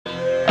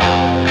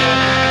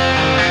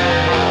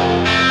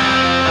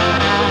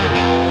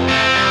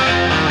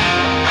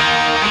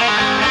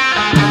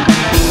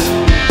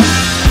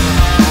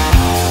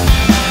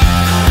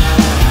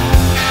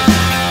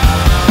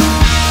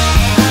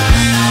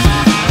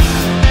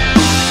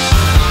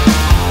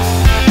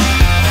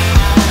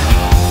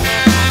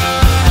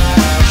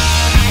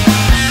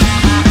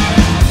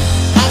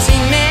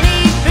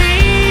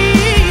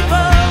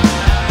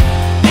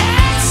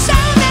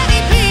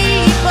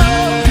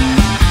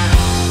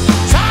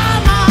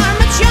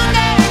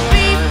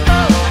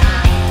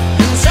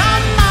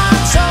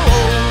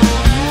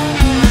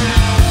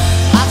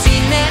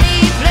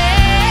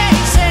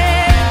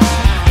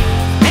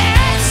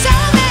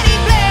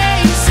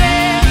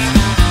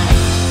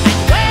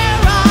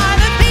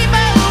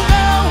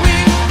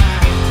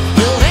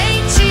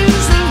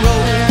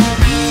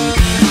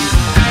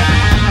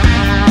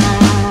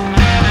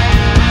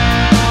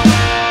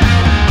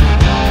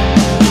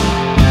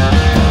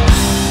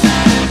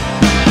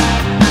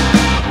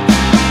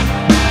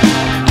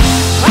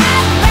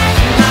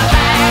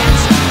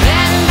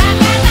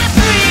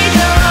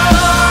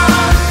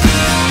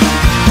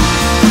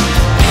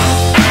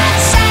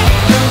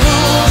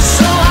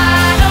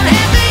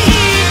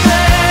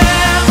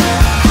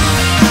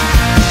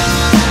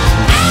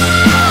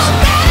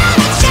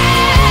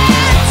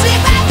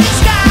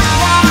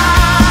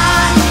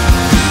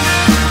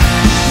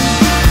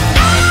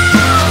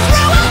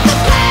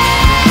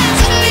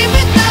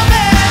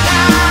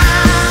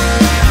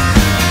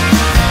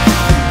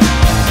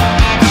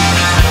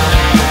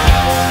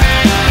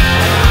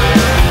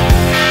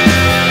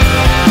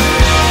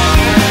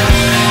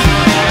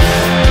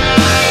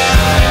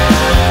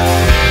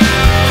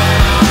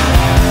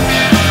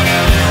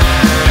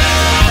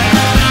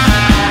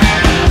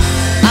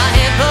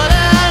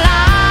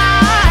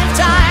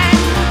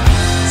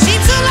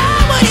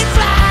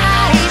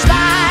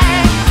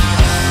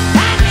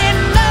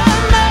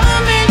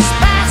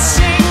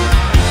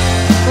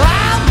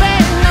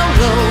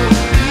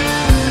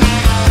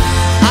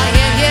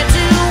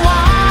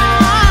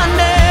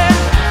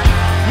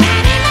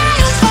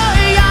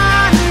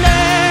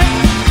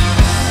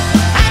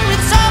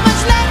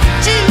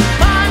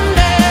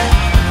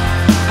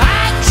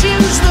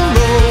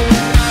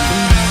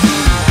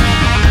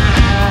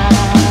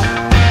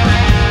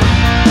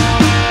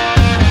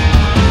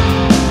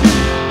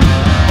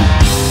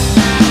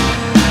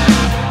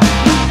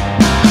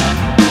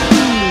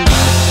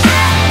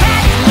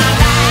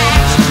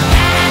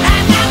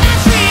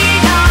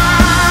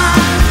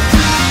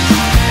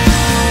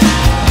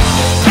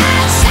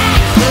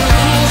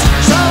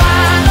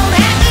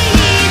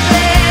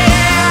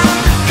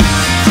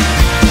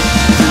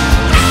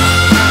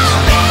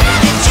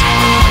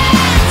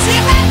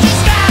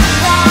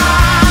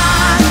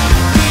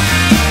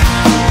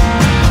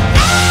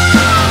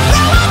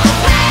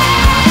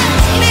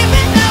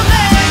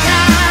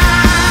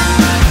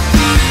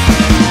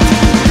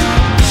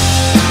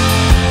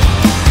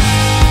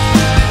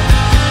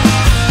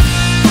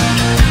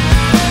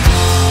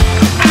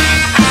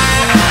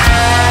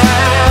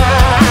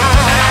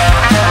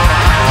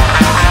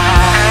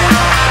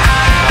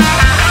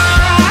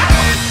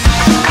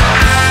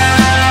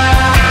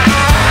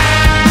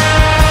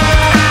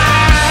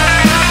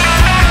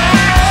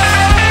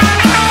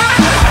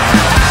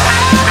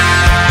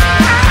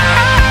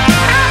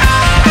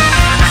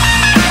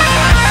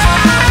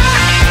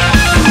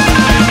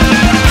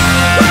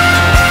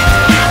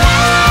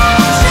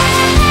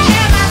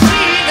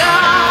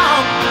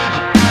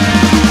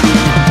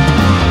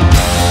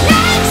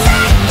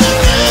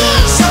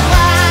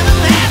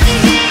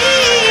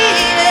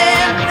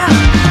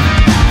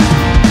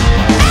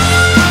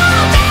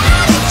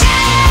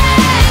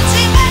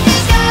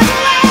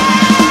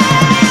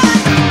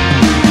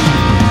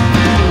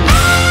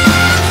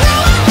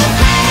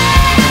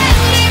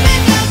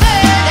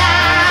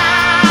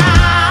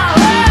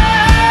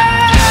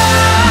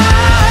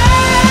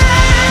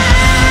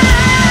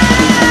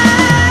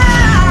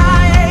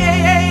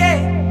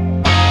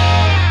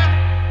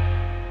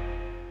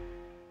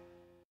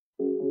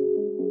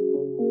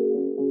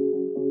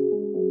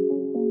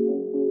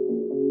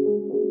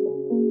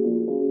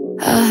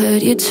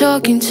heard you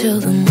talking till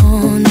the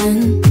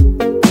morning,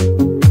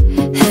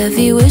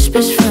 heavy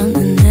whispers from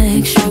the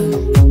next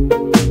room.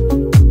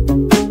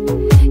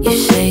 You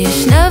say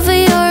it's never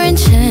your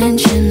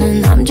intention,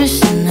 and I'm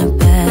just in a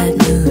bad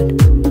mood.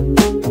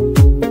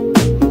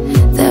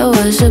 There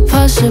was a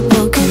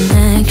possible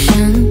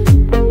connection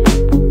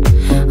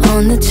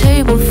on the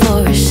table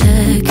for a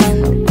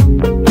second.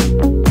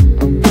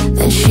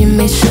 Then she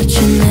made such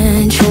an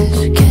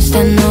entrance. Can't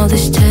stand all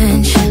this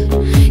tension.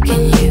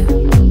 Can you?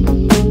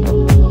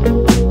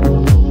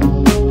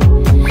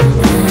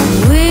 And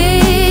we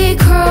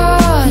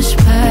crossed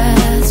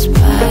paths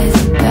by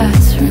the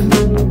bathroom,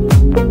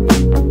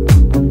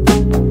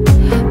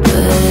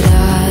 but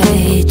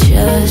I'd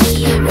just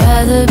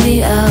rather be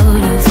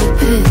out of the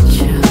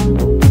picture.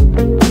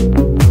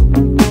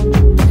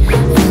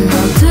 And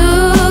I'll do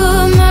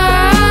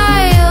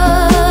my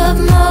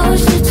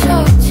utmost to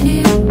talk to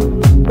you,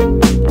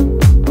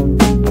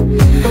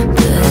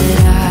 but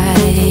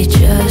I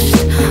just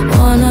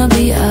wanna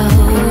be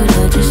out.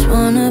 I just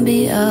wanna be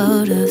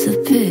out of the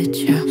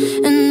picture.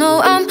 And no,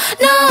 I'm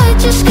not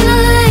just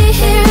gonna lay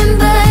here and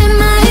bite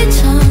my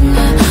tongue.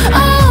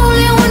 I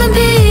only wanna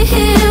be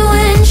here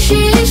when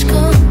she's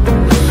gone.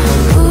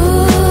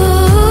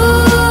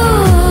 Ooh,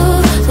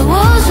 the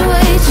walls are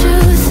way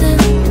too thin.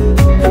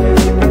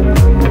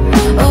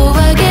 Oh,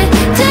 I get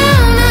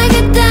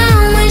down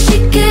when she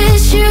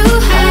gets you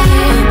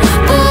high.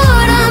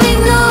 Bored, I'm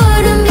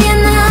ignored, I'm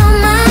being out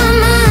my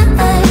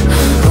mind.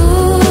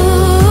 Ooh,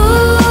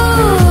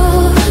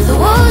 the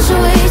walls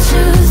are way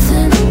too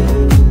thin.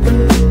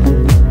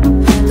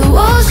 The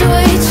walls are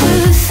way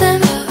too thin.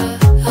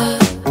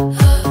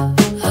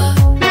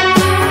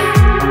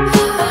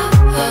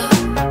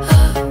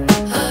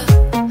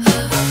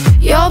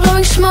 You're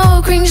blowing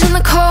smoke rings in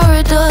the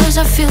corridors.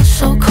 I feel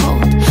so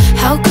cold.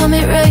 How come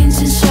it rains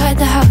inside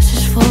the house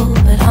is full,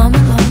 but I'm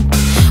alone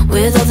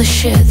with all the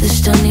shit that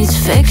still needs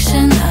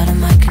fixing, out of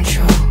my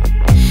control.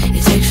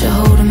 It takes a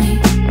hold of me.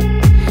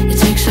 It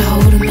takes a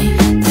hold of me.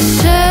 The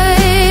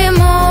same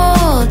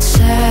old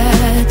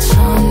sad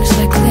songs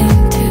I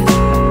cling to,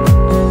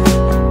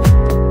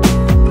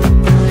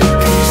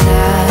 'cause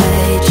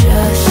I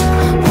just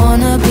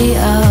wanna be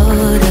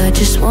out. I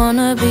just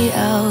wanna be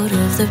out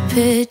of the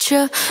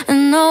picture. And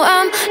no,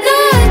 I'm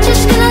not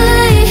just gonna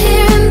lay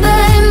here and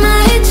bite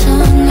my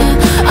tongue.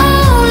 I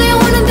only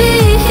wanna be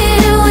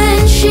here when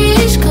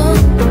she's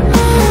gone.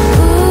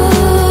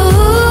 Ooh,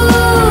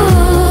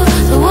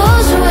 the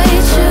walls are way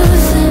too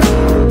thin.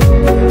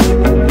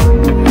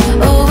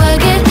 Oh, I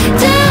get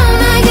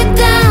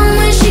down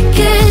when she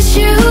gets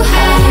you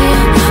high.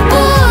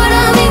 Bored,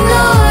 I'm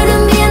ignored,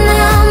 I'm being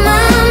out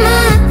my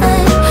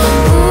mind.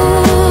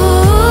 Ooh,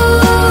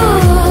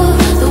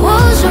 the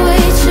walls are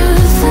way too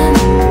thin.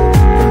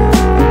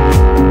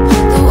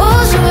 The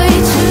walls are way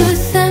too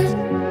thin.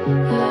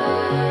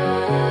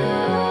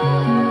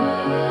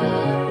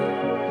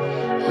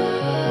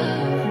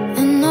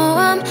 And no,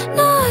 I'm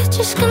not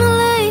just gonna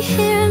lay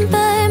here and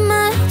bite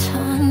my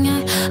tongue.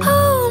 I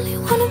only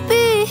wanna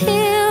be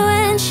here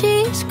when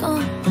she's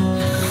gone.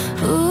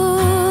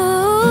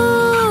 Ooh,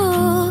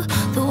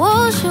 the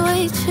walls are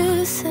way too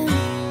thin.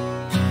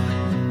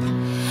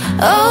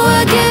 Oh,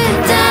 I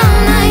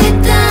get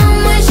down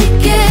when she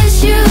gets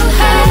you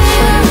high.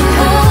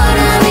 Bored,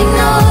 I'm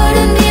ignored,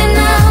 and being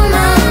out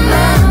my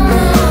mind.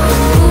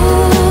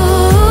 Ooh,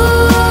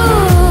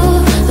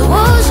 the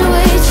walls are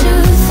way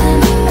too thin.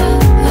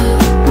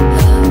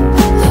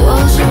 The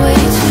walls are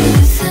way too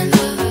thin.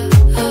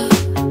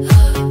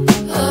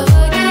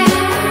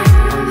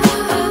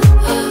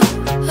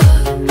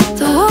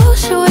 The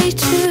walls are way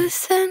too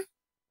thin.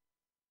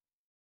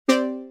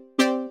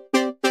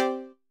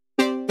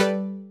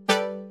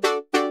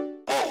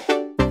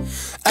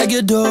 At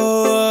your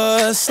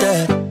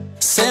doorstep,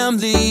 say I'm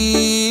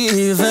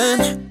leaving,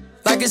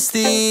 like it's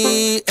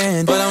the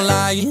end, but I'm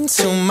lying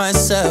to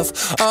myself.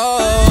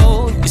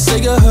 Oh, you say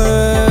you're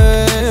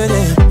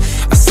hurting,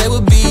 I say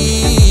we'll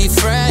be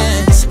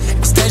friends.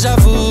 It's deja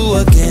vu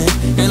again,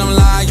 and I'm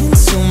lying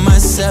to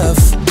myself.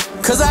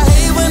 'Cause I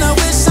hate when I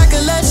wish I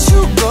could let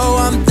you go.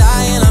 I'm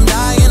dying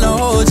to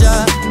hold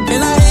ya.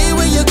 And I hate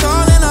when you're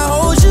gone and I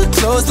hold you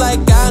close, like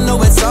I know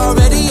it's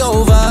already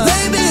over.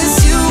 Maybe it's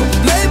you,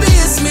 maybe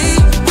it's me.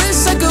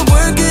 Wish I could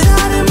work it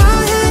out in my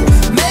head.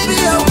 Maybe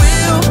I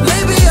will,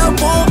 maybe I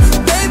won't.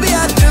 Maybe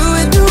I do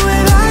it,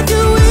 I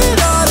do it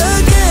all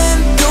again.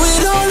 Do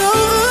it all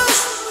over,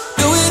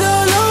 do it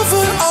all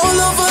over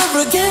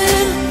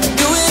again.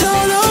 Do it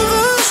all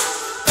over,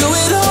 do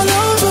it all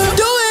over,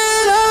 do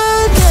it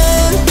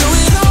again. Do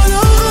it all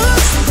over,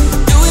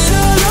 do it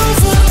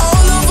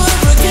all over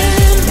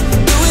again.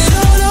 Do it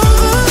all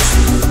over,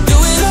 do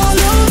it all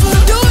over,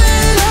 do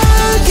it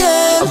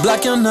again. I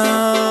block your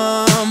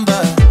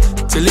number,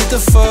 delete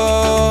the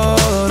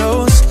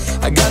photos.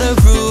 I got a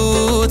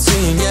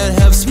routine, yeah, it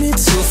helps me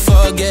to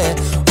forget.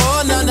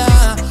 Oh,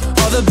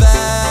 all the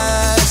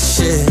bad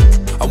shit,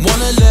 I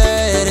wanna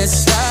let it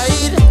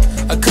slide.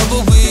 A couple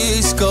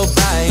weeks go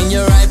by and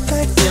you're right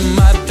back in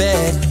my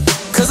bed.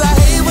 'Cause I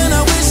hate when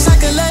I wish I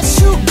could let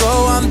you go.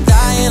 I'm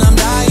dying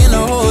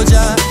to hold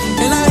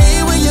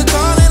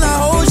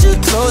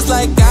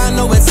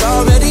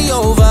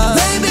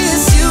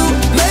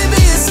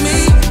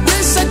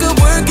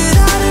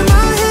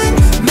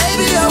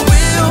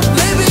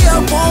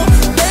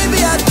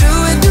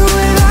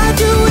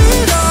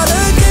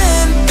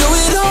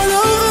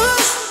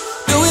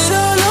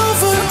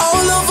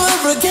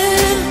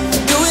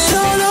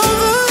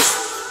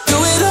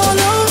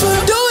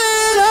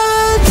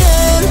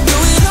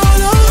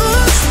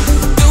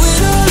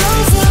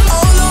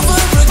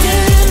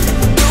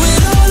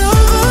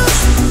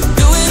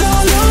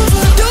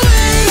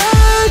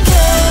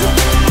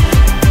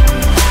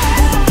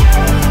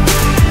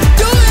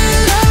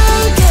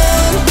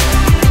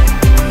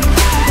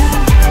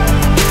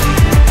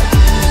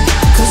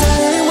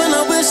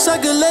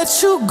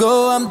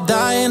go, I'm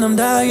dying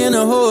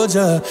to hold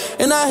ya.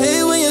 And I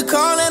hate when you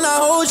call and I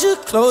hold you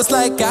close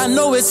like I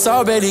know it's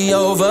already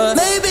over.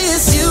 Maybe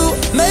it's you,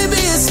 maybe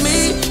it's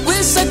me.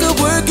 Wish I could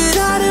work it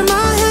out in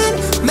my head.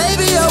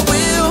 Maybe I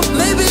will,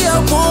 maybe I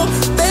won't.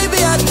 Baby,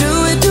 I do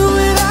it,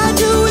 I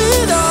do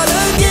it all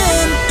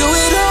again. Do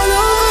it all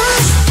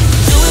over,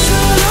 do it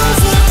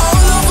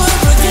all over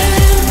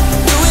again.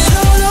 Do it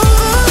all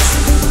over,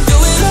 do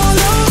it all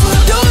over,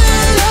 do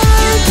it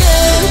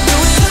again. Do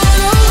it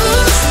all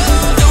over,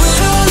 do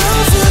it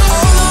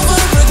all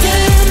over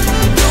again.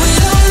 Do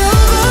it all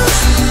over,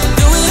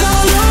 do it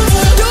all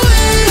over, do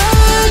it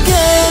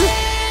again.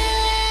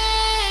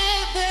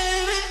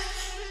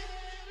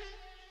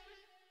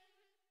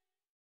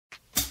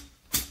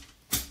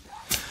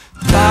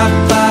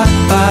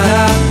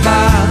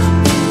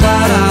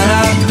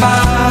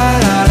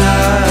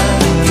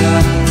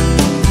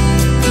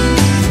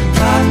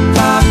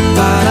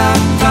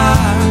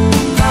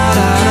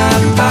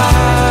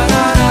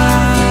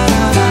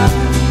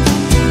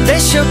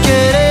 Deixa eu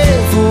querer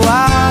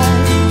voar,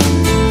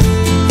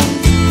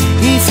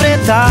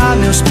 enfrentar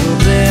meus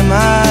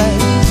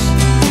problemas.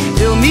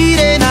 Eu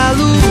mirei na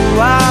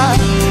lua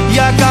e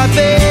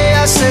acabei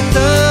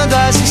acertando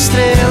as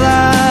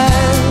estrelas.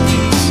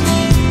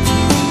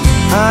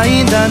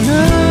 Ainda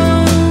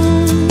não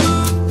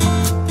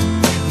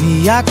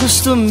me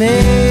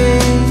acostumei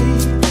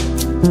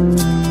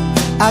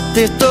a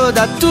ter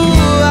toda a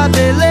tua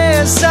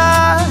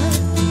beleza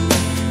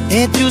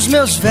entre os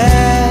meus versos.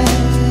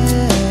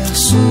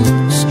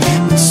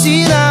 Me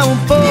ensina um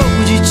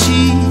pouco de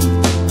ti,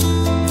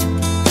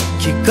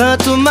 que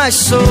canto mais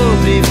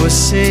sobre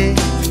você.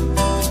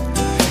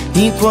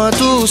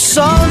 Enquanto o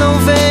sol não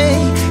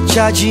vem, te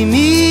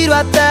admiro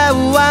até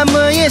o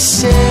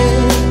amanhecer.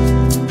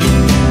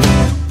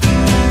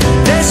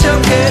 Deixa eu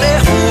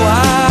querer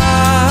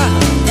voar,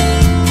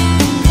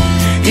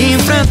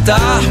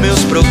 enfrentar meus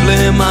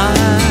problemas.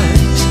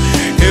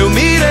 Eu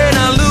mirei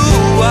na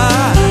lua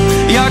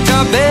e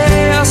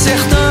acabei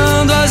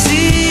acertando as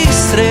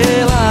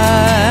estrelas.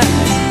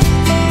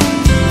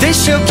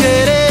 Deixa eu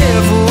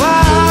querer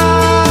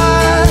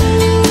voar,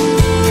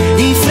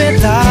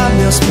 enfrentar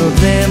meus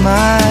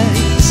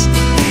problemas.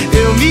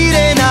 Eu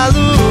mirei na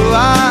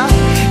lua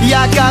e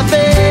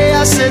acabei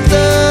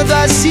acertando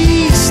as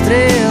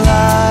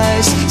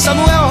estrelas.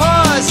 Samuel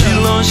Rosa. De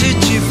longe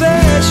te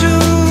vejo,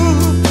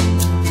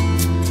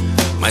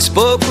 mas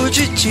pouco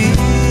de ti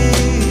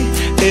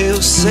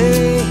eu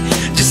sei.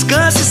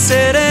 Descanse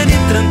serena e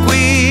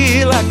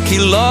tranquila, que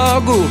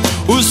logo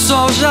o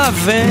sol já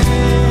vem.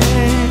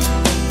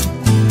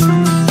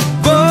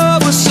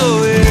 Bobo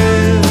sou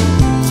eu,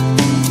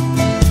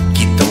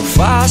 que tão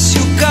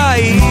fácil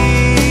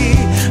cair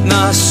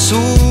na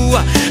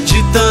sua.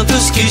 De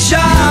tantos que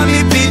já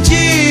me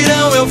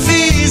pediram, eu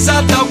fiz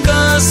até o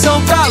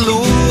canção pra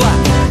lua.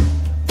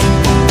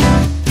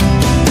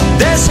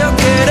 Deixa eu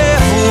querer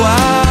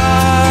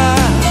voar,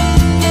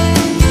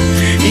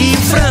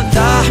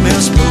 enfrentar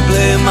meus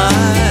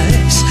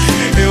problemas.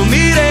 Eu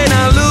mirei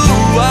na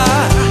lua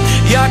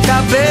e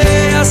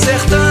acabei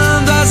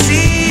acertando as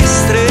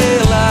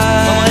estrelas.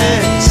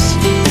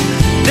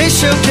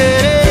 Deixa eu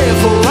querer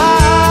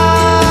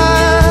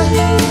voar,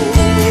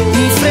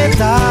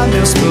 enfrentar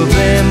meus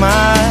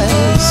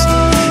problemas.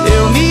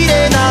 Eu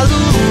mirei na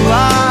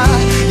lua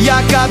e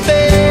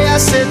acabei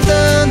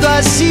acertando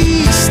as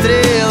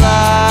estrelas.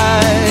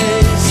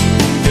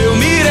 Eu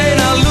mirei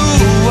na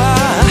lua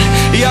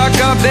e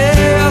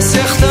acabei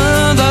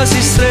acertando as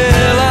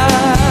estrelas.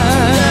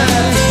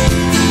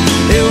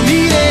 Eu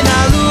mirei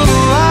na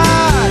lua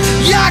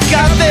e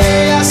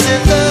acabei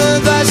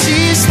acertando as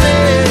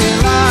estrelas.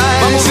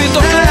 Vamos,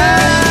 Vitor!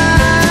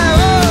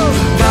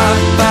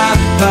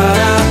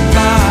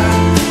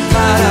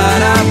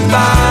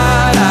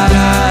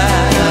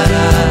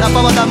 Na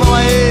palma da mão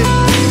aí.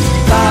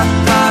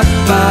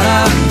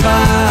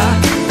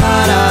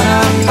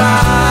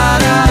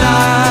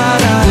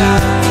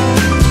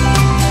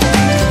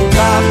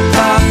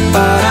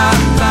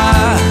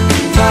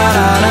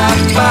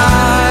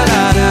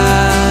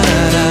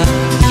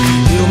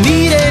 Eu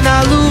mirei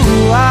na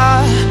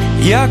lua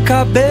E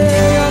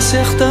acabei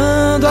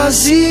acertando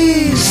as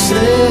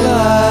estrelas.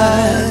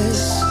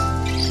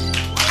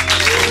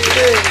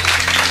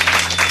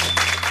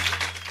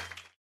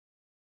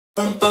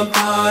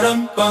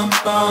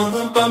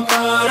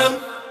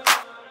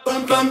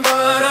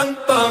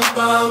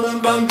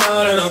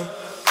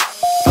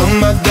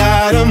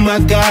 Oh my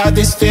God,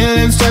 these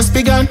feelings just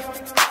begun.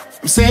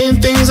 I'm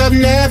saying things I've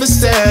never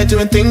said,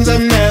 doing things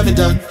I've never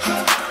done.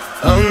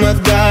 Oh my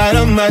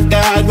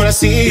God, when I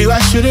see you I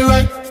should it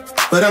right.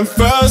 But I'm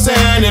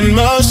frozen in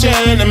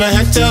motion and my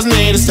head tells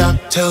me to stop.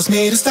 Tells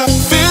me to stop.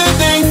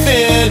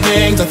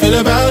 Feelings I feel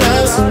about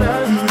us.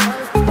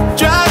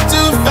 Try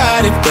to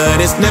fight it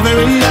but it's never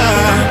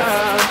enough.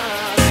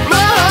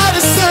 My heart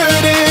is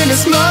hurting,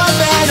 it's more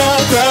than a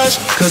crush.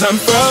 Cause I'm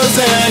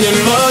frozen in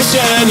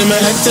motion and my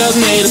head tells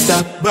me to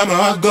stop. But my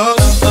heart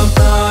goes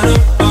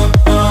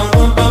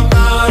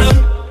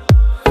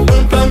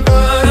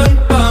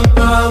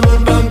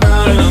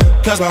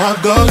cause my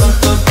heart goes.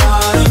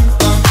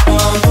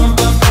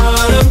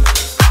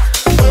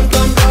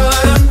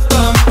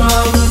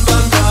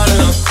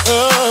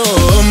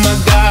 Oh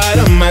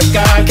my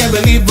God, can't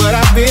believe what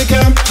I've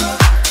become.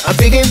 I'm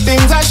thinking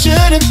things I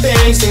shouldn't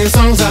think, singing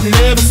songs I've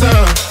never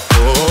sung.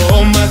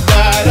 Oh my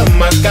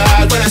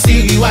God, when I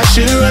see you I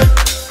should run,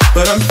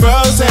 but I'm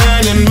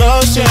frozen in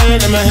motion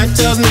and my head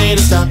tells me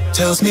to stop,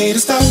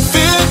 feelings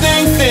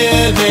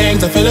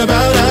I feel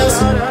about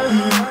us.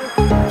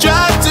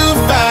 Try to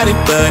fight it,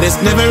 but it's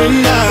never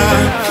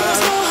enough.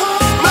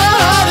 My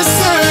heart is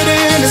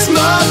hurting, it's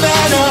more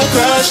than a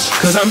crush,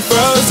 'cause I'm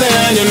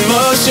frozen in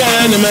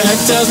motion and my head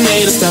tells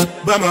me to stop,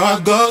 but my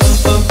heart goes.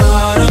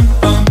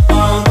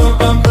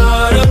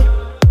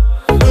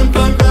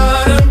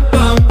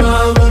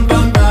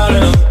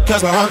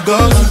 'Cause my heart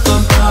goes.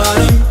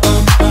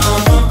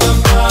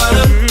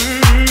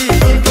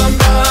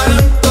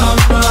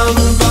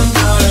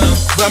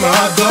 But my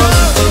heart goes.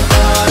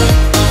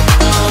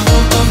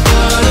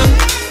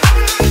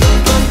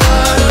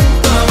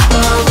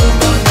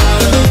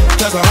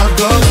 Cause my heart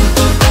goes.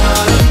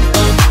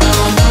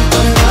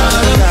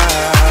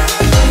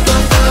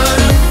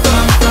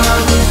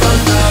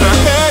 My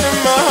head and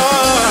my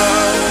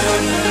heart.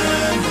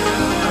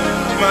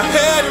 My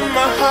head and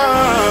my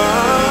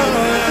heart.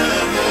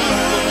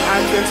 I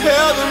can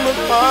tell them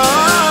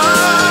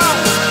apart.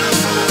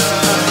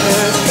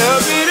 Can't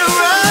help me to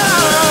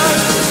run,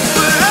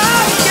 but I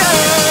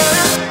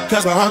can't.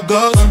 'Cause my heart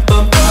goes.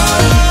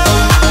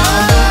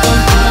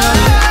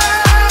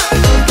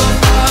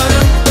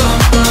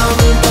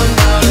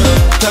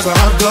 Cause my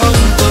heart goes.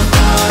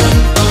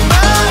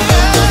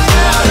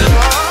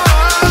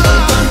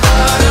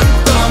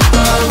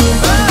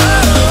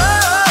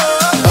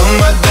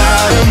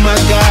 Oh my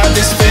God,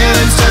 this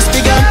feeling's just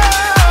begun.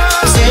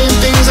 Saying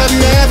things I've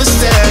never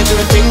said,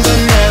 doing things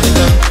I've never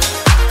done.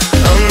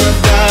 Oh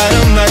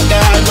my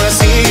God, when I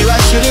see you I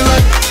should've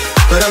run,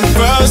 but I'm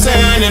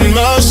frozen in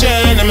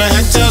motion and my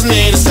head tells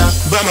me to stop,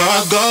 but my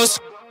heart goes.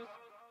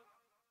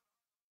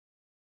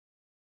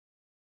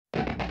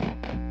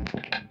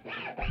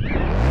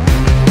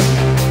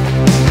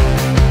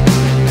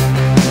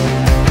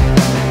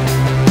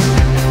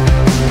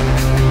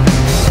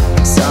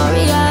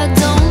 Sorry, I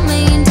don't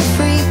mean to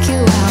freak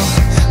you out,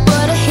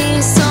 but I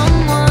hear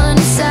someone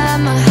inside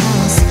my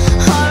house,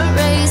 heart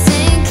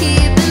racing,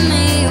 keeping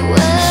me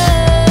awake.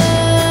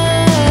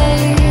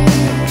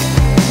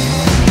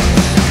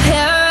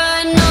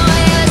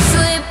 Paranoia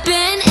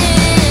slipping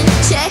in,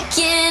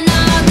 checking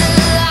all the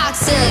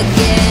locks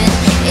again.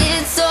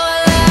 It's so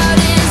loud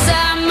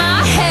inside my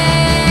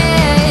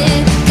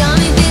head, got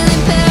me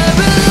feeling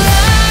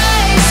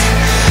paralyzed.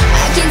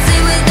 I can't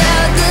see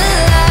without the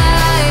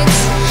lights,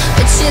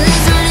 a chill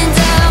is running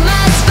down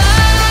my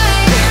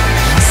spine.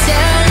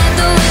 Staring at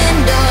the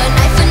window, a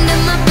knife under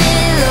my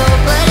pillow,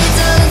 but it's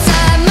all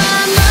inside my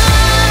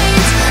mind.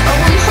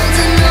 Oh, I'm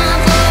holding on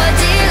for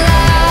dear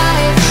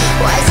life.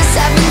 Why does this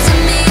happen to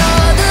me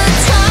all the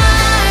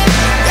time?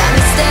 Got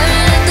me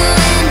staring at the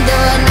window,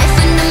 a knife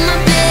under my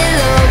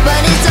pillow,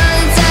 but it's all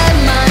inside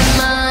my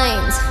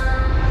mind.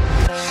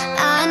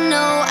 I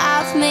know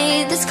I've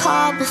made this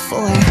call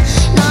before,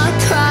 not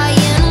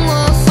crying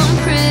wolf, I'm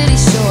pretty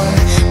sure.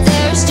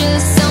 There's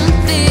just some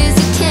fears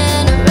you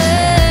can't erase.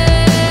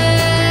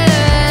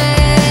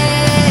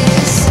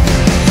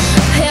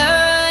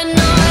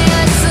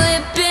 Paranoia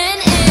slipping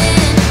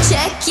in,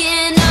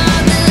 checking all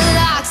the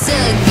locks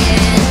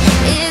again.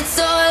 It's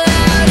so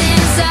loud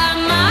inside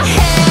my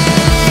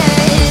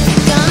head,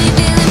 got me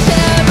feeling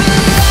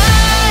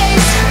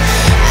paralyzed.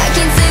 I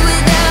can't see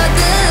without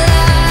the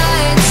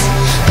lights,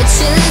 a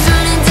chill is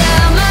running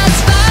down my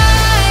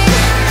spine.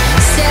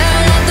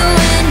 Staring at the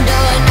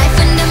window, a knife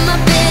under my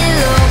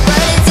pillow,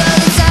 but it's all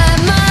inside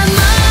my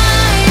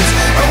mind.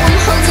 Oh, I'm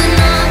holding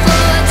on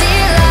for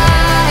dear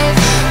life.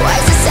 Why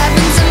does this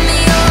happen to me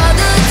all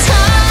the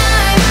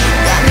time?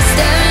 Got me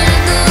staring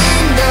at the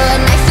window, a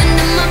knife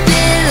under my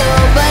pillow,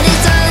 but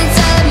it's all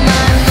inside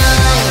my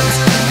mind.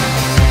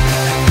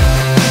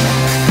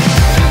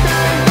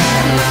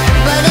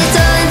 But it's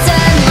all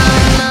inside my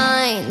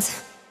mind.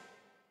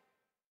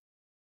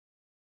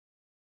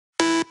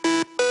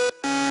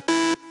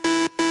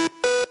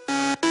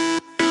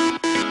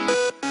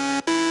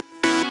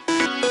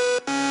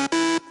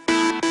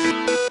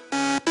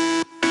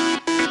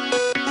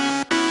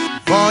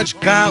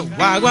 Vodka ou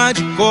água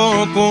de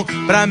coco,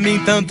 pra mim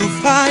tanto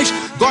faz.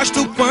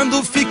 Gosto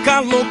quando fica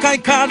louca e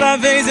cada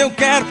vez eu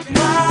quero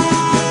mais.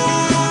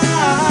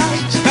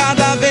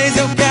 Cada vez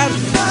eu quero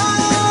mais.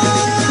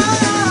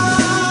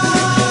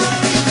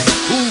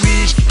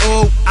 Uísque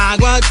ou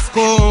água de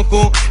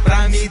coco,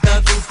 pra mim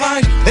tanto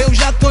faz. Eu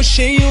já tô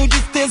cheio de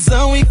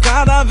tesão e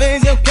cada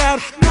vez eu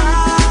quero mais.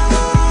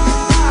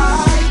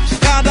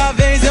 Cada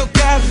vez eu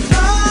quero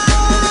mais.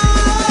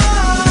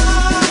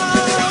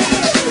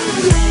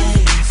 1,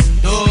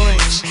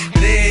 2,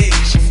 3,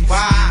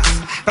 4.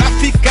 Pra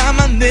ficar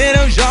maneiro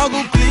eu jogo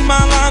o clima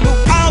lá no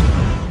alto.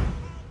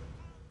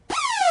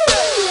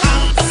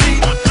 Alto,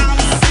 cima,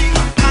 alto,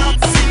 cima,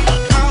 alto, cima,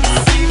 alto,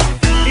 cima.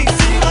 Em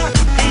cima,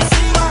 em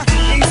cima,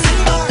 em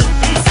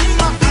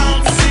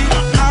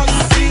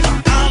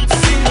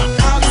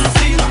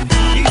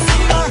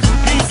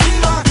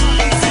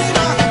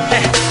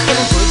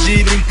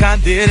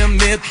brincadeira, eu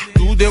meto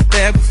tudo, eu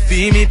pego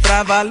firme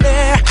pra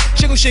valer.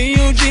 Chego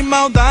cheio de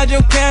maldade,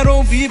 eu quero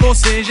ouvir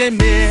você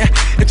gemer.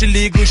 Eu te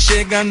ligo,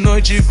 chega a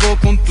noite, vou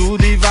com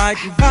tudo e vai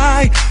que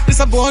vai. Tem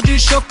sabor de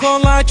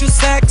chocolate, o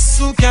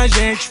sexo que a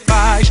gente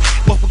faz.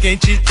 Corpo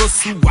quente, tô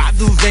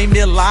suado, vem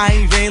melar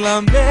e vem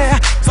lamber.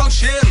 Só o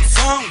cheiro,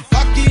 só um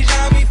toque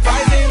já me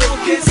faz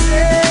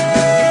enlouquecer.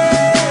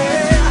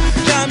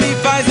 Já me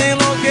faz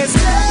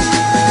enlouquecer.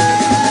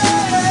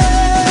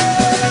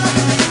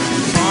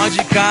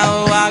 Vodka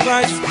ou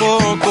água de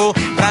coco,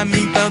 pra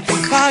mim tanto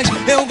faz.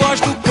 Eu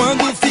gosto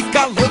quando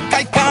fica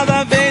louca e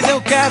cada vez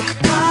eu quero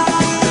mais.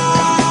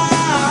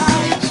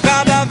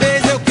 Cada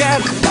vez eu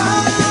quero mais.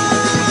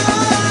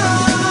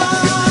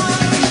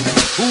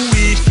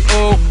 Uísque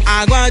ou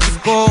água de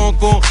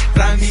coco,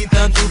 pra mim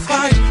tanto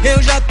faz.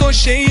 Eu já tô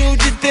cheio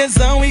de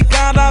tesão e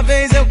cada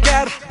vez eu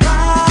quero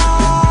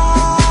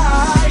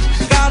mais.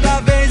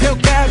 Cada vez eu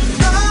quero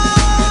mais.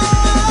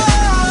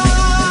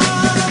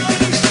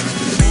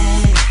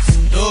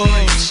 1,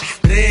 2,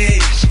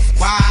 3,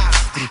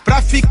 4.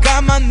 Pra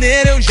ficar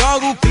maneiro eu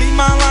jogo o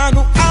clima lá no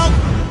alto.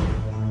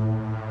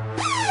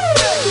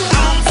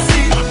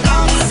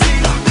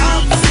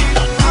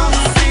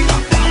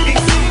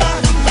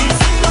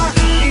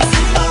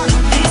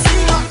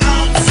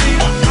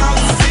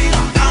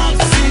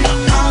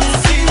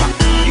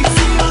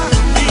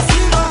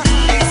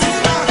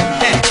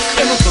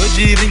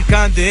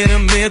 Brincadeira, eu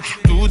meto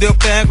tudo, eu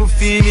pego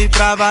firme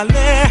pra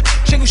valer.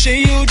 Chego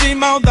cheio de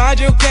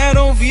maldade, eu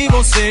quero ouvir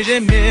você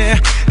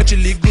gemer. Eu te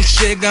ligo,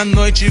 chega a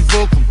noite,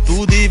 vou com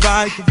tudo e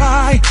vai que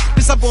vai.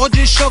 Tem sabor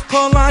de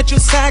chocolate, o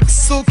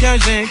sexo que a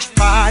gente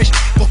faz.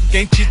 Corpo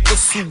quente, tô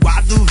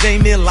suado, vem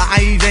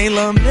melar e vem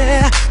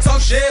lamber. Só o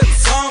cheiro,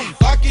 só um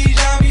toque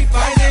já me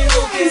faz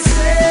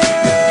enlouquecer.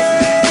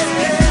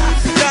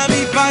 Já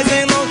me faz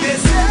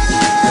enlouquecer.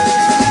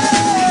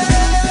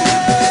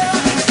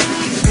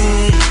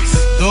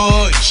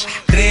 2,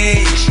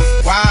 3,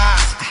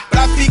 4.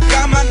 Pra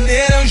ficar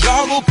maneiro eu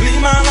jogo o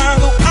clima lá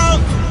no alto.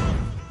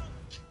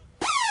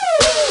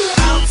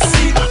 Alto,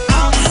 cima,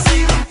 alto,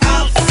 cima,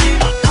 alto,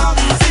 cima,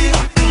 alto, cima.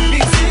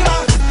 Em cima,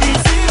 em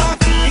cima,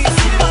 em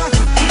cima,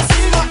 em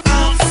cima.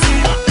 Alto,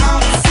 cima,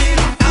 alto,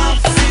 cima,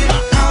 alto, cima,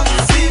 alto,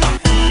 cima.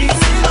 Em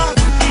cima,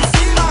 em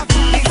cima,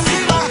 em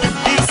cima,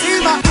 em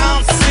cima.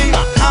 Alto,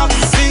 cima, alto,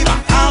 cima,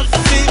 alto,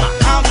 cima,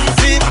 alto,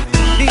 cima.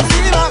 Em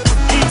cima,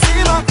 em cima, em cima.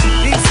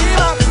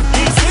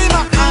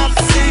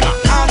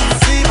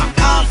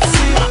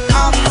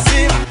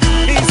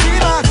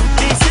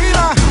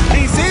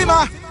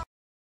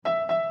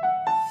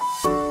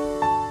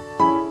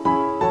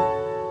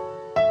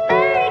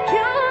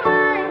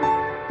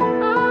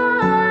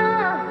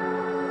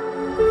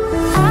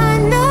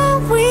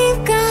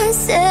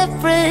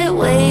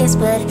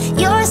 But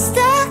you're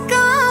stuck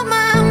on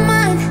my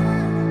mind.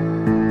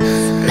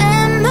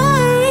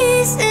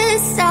 Memories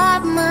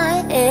inside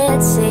my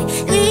head say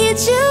need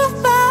you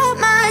by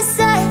my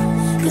side.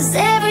 'Cause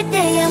every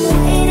day I'm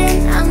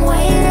waiting, I'm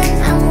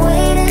waiting, I'm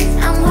waiting,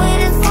 I'm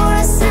waiting for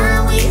a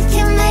sign we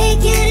can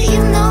make it.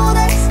 You know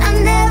that I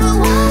never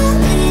wanna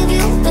leave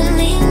you.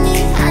 Believe me,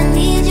 I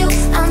need you.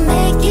 I'll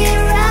make it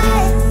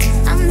right,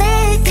 I'll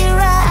make it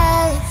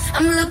right.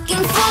 I'm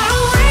looking for a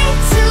way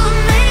to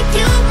make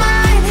you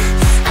mine.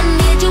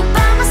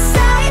 By my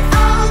side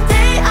all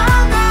day,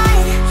 all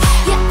night.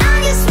 Yeah, I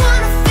just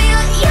wanna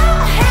feel your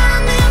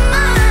hand in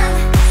mine.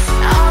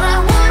 All I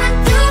wanna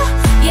do,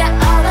 yeah,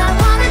 all I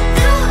wanna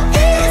do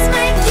is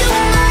make you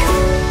mine.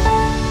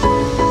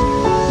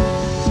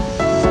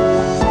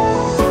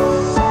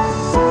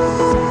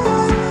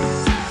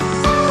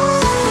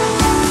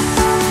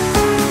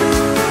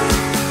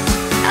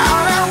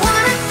 All I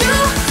wanna do,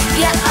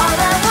 yeah, all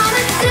I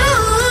wanna do.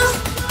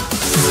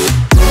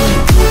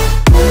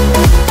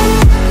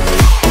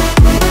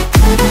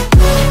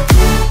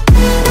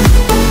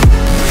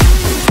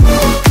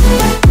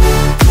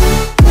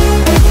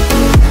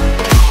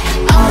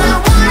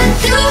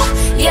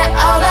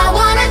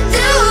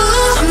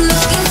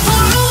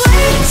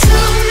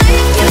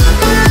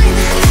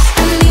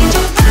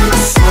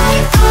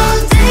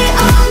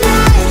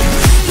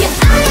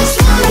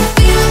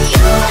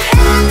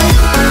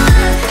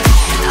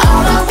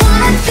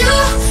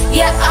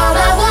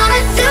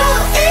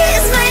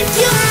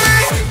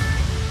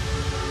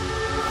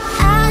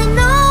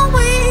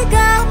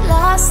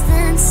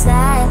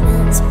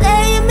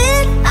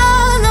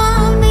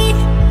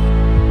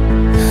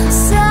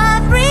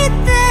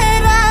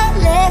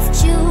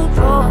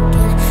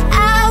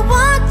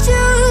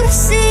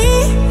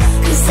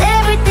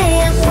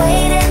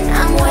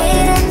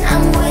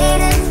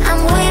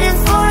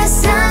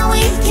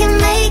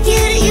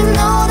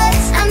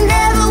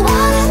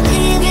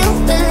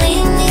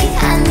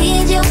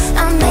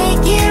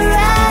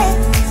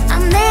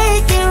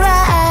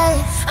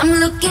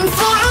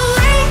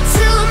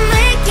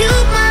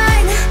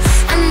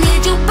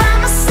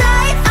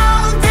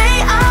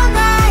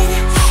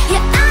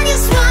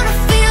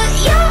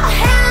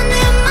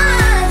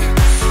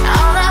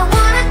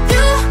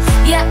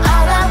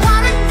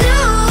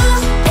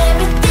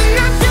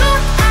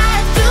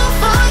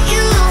 For you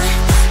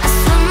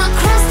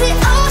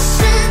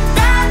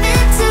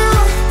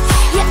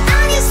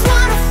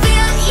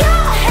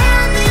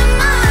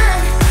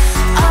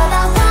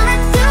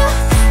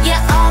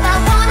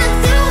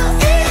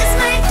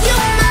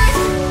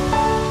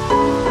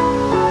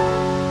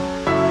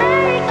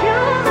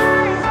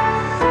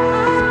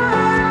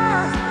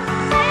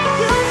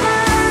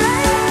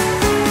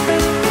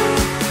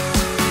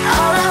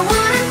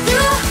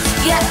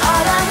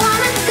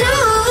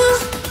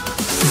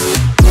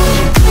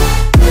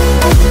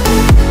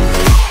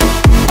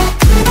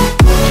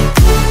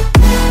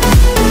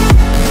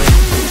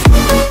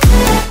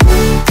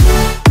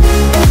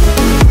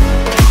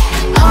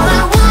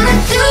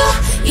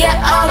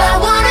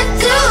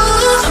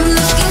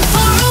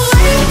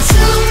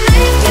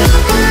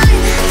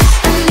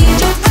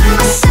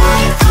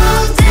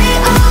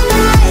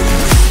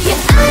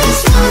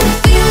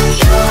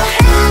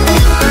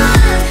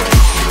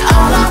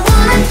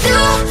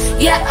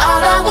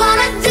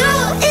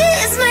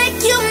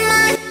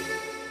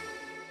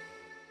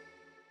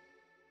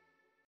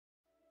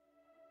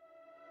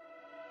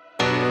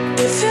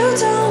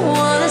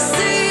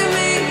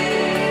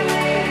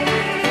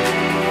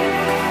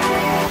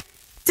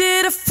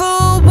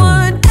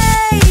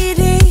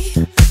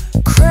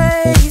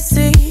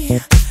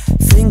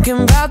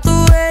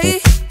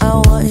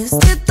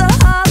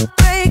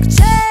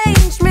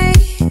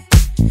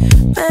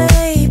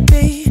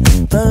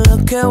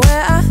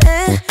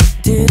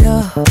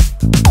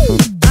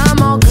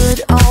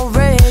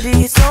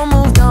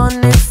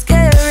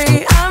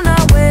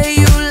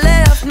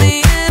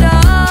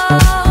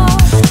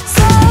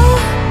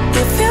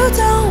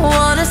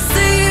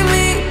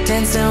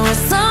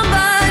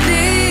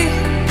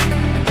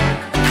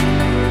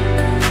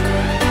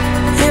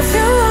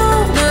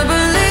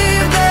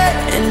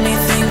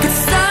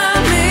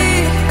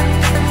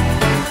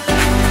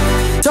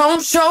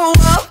Don't show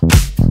up,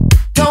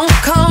 don't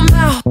come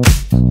out,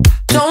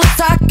 don't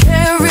start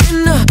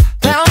caring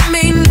about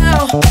me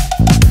now.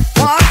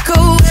 Walk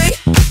away,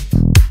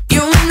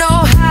 you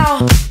know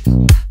how.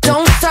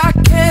 Don't start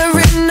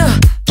caring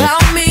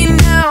about me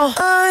now.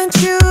 Aren't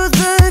you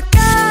the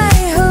guy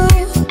who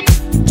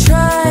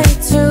tried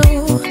to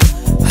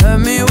hurt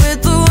me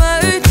with the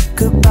word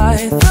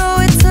goodbye? Though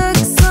it took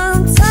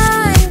some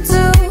time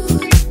to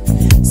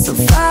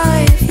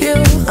survive you,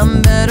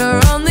 I'm better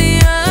on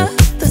the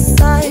other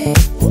side.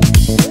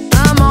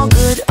 I'm all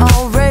good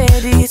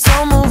already,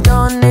 so moved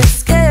on, it's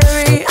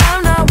scary.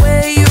 I'm not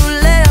where you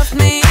left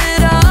me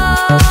at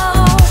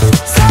all.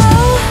 So,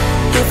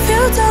 if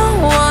you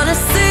don't wanna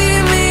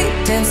see me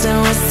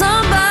dancing with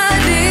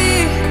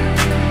somebody,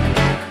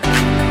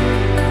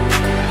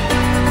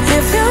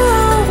 if you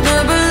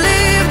wanna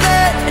believe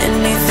that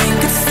anything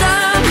could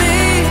stop me,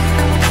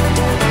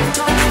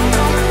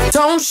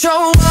 don't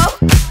show up,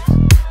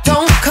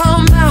 don't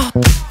come out,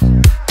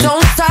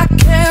 don't start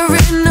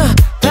caring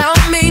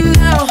about me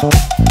now.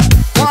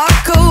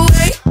 Walk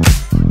away,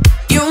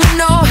 you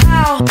know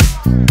how.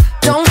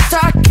 Don't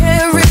start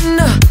caring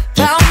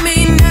about me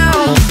now.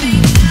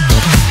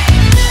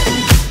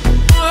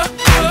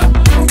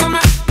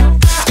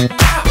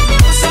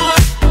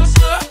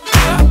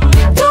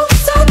 Don't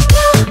start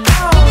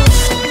now.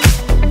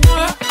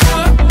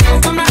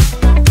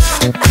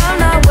 I'm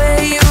not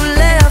where you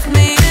left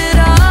me at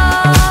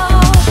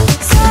all.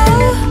 So,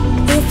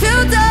 if you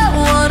don't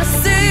wanna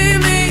see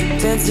me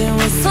dancing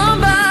with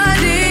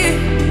somebody,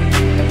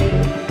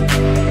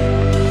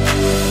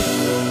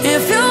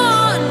 if you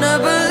wanna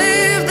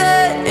believe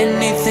that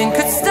anything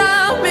could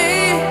stop me,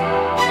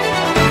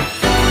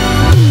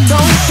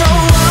 don't show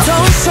up,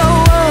 don't show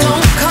up,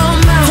 don't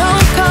come out,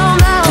 don't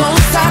come out,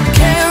 don't stop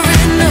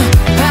caring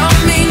about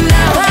me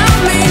now, about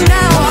me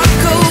now.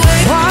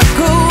 Walk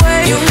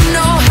away, you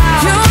know how,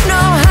 you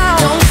know how.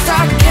 Don't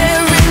stop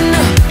caring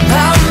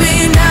about me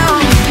now.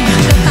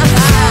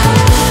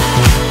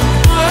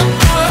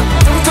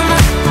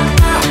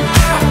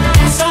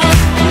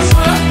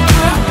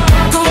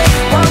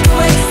 Walk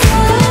away.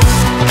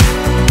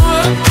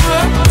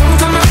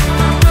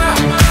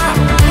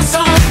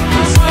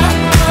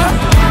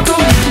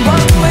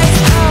 Walk away.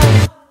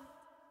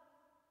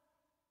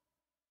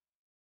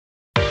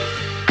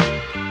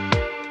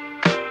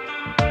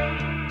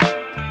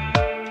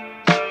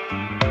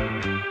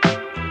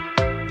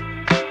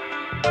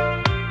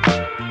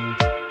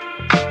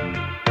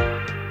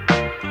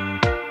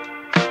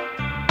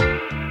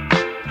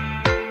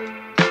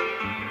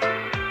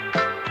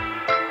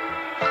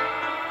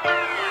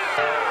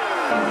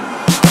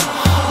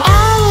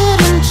 I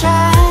wouldn't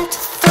try to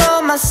throw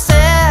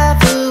myself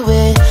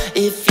away.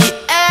 If you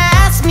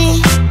ask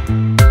me,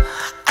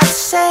 I'd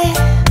say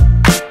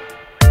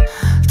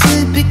to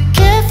be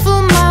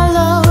careful, my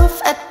love,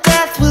 at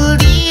death will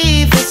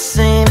leave the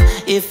same.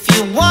 If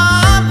you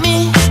want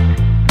me,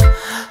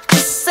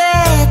 just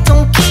say,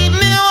 don't keep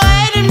me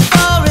waiting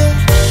for it.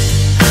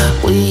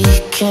 We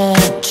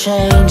can't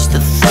change the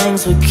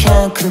things we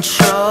can't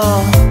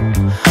control.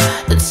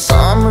 It's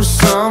summer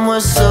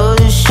somewhere, so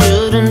you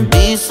shouldn't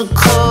be so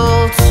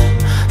cold.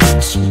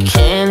 But you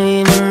can't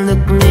even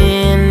look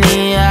me in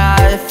the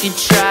eye if you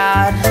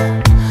tried.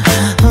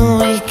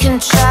 We can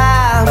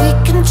try, we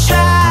can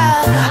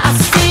try. I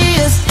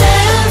see us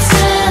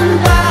dancing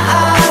by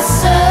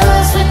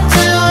ourselves. We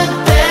do it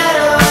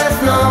better with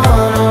no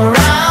one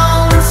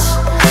around.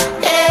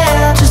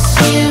 Yeah, just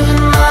you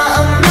and my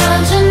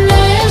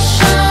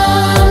imagination.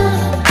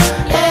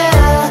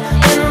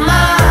 Yeah, in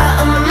my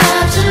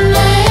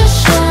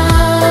imagination.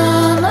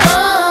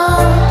 Oh.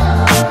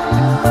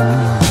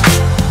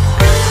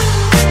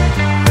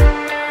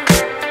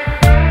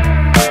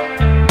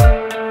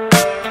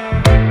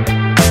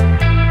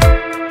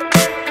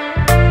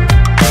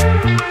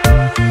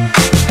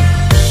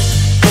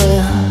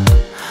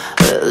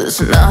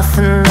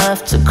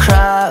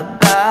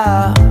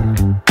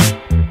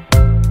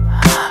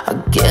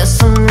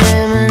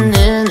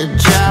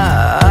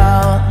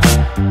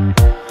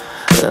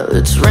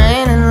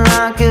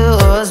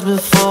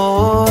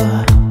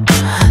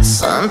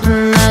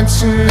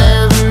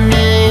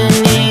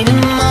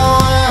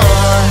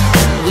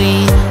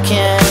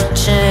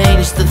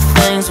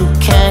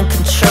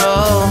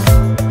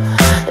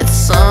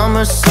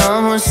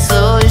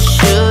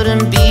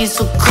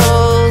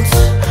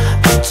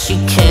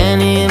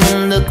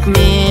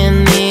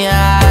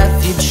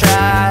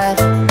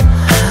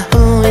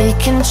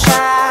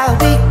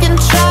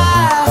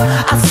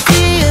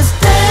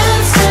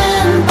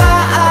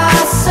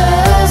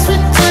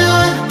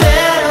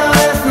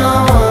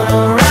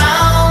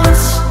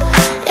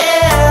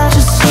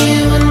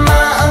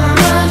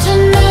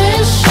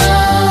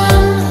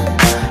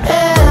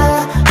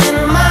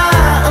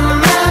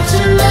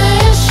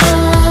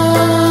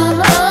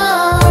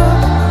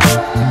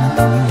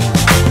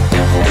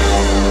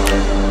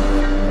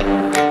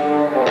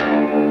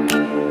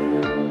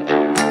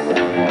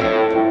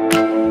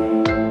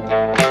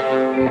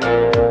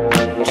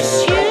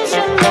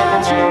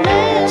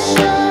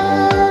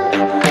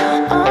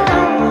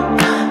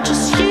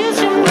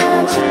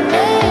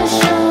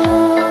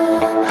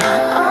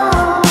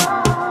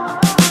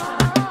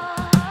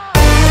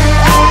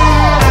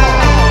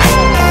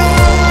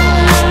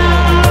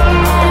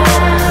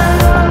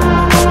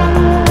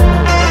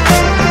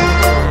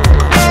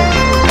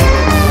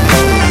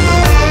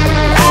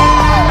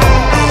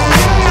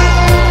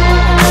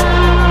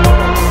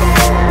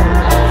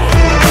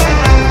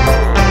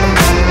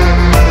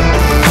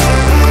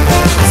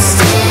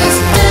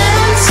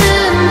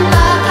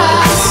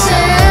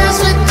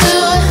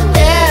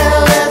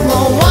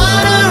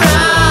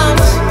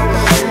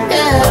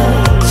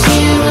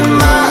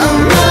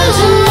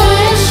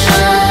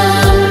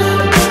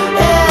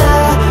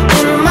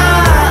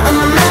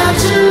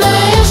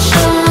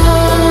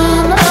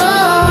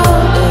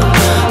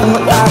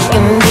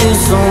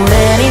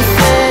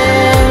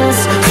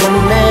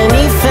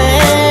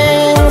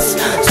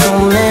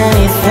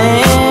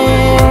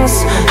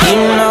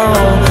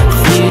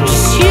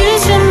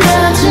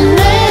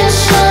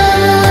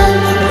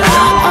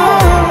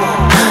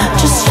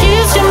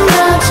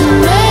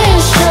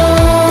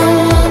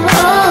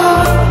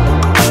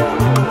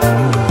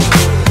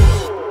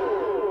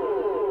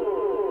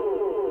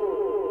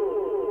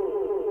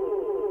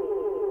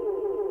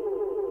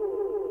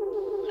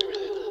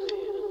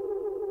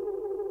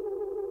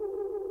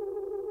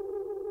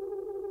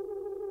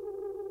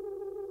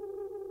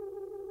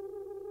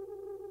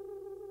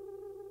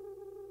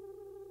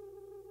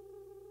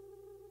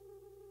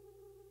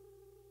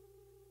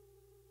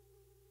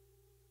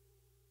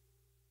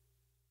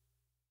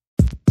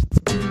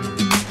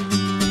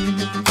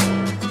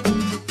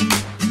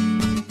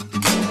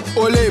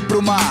 olhei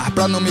pro mar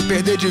pra não me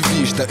perder de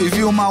vista e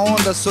vi uma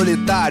onda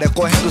solitária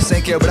correndo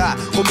sem quebrar,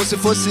 como se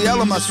fosse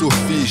ela uma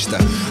surfista.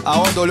 A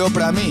onda olhou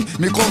pra mim,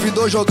 me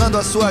convidou jogando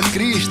a sua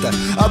crista,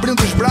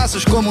 abrindo os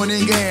braços como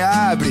ninguém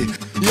abre.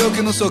 E eu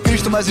que não sou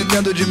Cristo, mas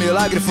entendo de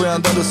milagre, fui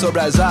andando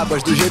sobre as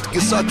águas do jeito que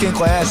só quem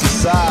conhece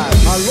sabe.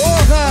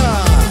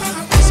 Aloha!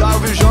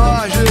 Salve,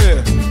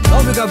 Jorge!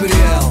 Salve,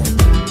 Gabriel!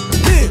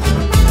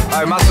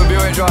 Aí, mas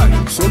subiu, hein, Jorge?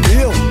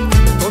 Subiu!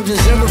 Estão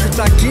dizendo que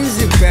tá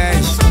 15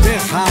 pés,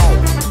 terral.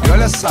 E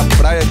olha essa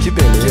praia, que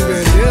beleza. Que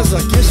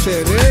beleza, que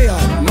sereia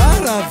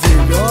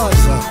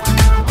maravilhosa.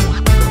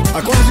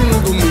 Acorde no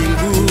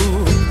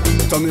domingo,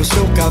 tome o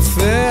seu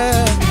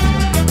café,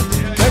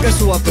 pega a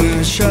sua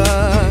prancha,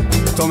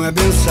 tome a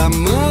benção,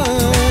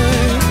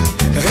 mãe,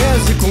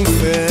 reze com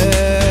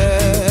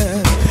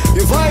fé e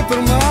vai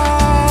pro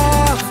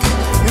mar,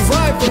 e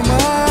vai pro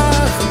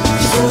mar.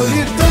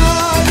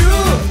 Solitário,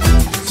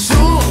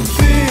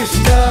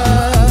 surfista,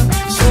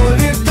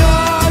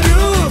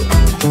 solitário,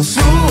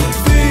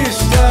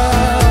 surfista,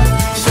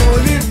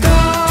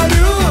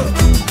 solitário,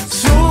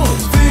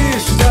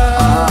 surfista,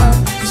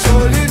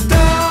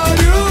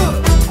 solitário,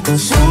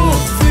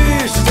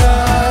 surfista.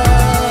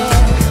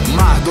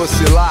 Mar do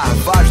oscilar,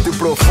 vasto e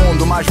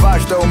profundo, mais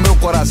vasto é o meu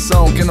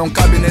coração que não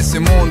cabe nesse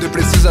mundo e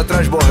precisa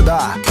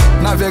transbordar.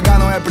 Navegar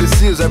não é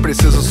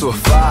preciso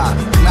surfar.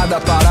 Nada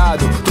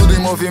parado, tudo em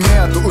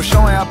movimento. O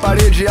chão é a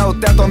parede e é o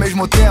teto ao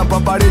mesmo tempo.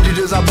 A parede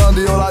desabando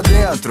e eu lá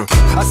dentro.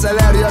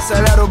 Acelero e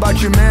acelero o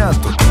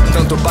batimento.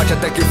 Tanto bate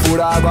até que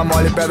fura, água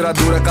mole, pedra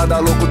dura. Cada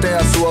louco tem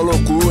a sua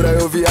loucura.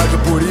 Eu viajo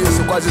por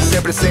isso, quase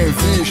sempre sem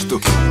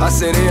visto. A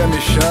sereia me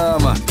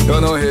chama,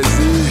 eu não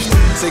resisto.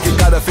 Sei que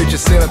cada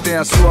feiticeira tem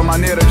a sua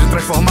maneira de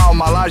transformar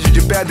uma laje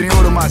de pedra em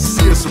ouro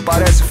maciço.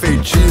 Parece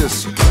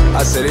feitiço.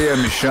 A sereia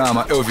me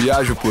chama, eu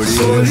viajo por isso.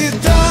 Solitário,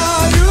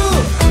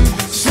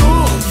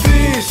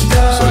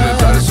 surfista.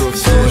 Solitário,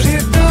 surfista.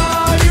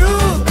 Solitário,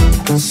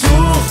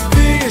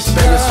 surfista.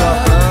 Pegue sua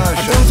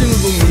prancha. Acorde no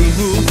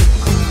domingo,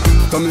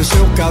 tome o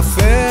seu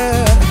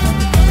café,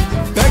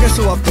 pega a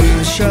sua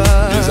prancha,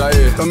 diz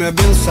aí. Tome a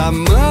benção,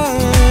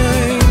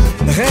 mãe,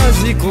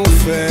 reze com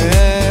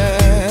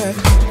fé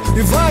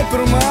e vai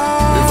pro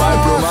mar, e vai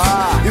pro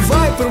mar, e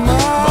vai pro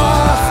mar.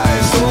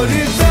 Vai.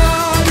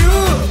 Solitário,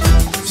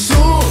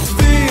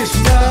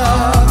 surfista.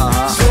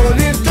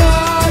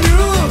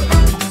 Solitário,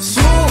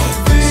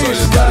 surfista.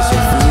 Solitário,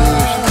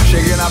 surfista.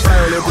 Cheguei na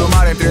praia, olhei pro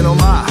mar, entrei no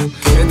mar.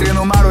 Entrei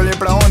no mar, olhei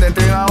pra onda,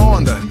 entrei na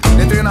onda.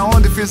 Entrei na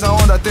onda e fiz a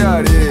onda até a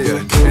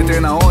areia. Entrei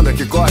na onda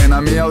que corre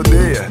na minha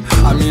aldeia.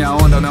 A minha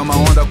onda não é uma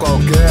onda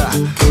qualquer.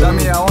 Da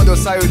minha onda eu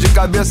saio de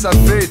cabeça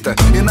feita.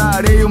 E na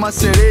areia uma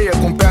sereia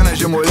com pernas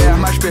de mulher,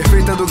 mais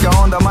perfeita do que a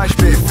onda mais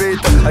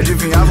perfeita.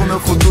 Adivinhava o meu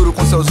futuro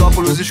com seus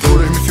óculos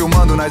escuros, me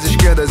filmando nas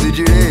esquerdas e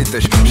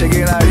direitas.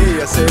 Cheguei na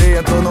areia, a sereia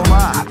entrou no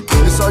mar.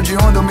 E só de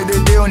onda eu me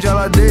deitei onde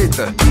ela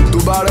deita.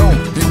 Tubarão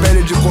em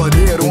pele de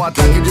cordeiro, um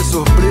ataque de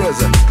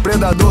surpresa.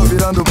 Predador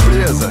virando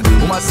presa.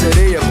 Uma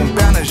sereia com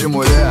pernas de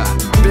mulher.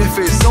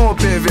 Perfeição ou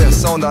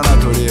perversão da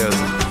natureza?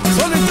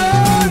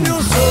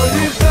 Solitário,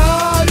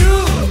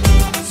 solitário,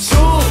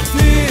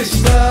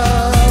 surfista.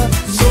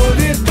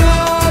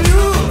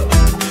 Solitário,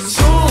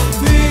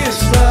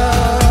 surfista.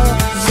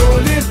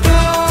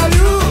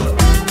 Solitário,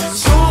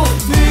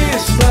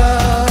 surfista.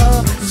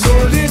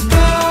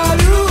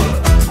 Solitário,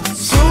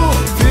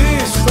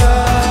 surfista.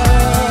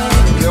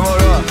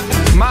 Demorou.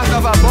 Mar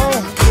tava bom,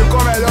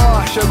 ficou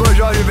melhor. Chegou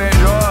Jorge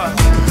Benjó.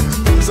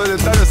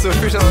 Solitário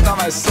surfista não tá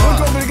mais só.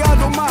 Muito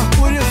obrigado, Mar,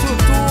 por isso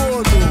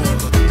tudo.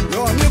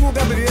 Meu amigo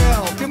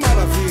Gabriel, que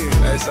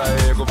maravilha. É isso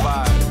aí,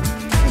 compadre.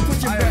 Fico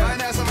de Aí, pé. vai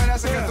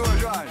nessa que é tua,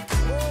 Jorge.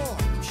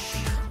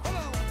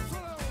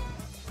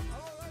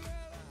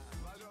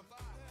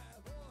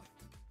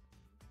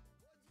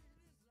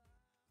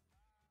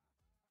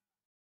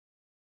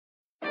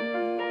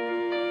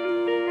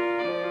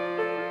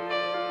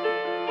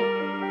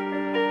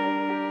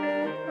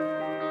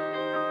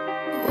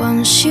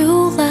 Once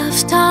you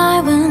left,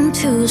 I went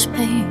to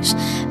space.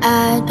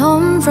 I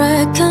don't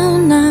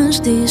recognize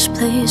this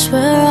place.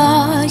 Where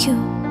are you?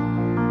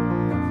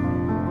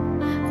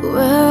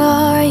 Where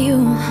are you?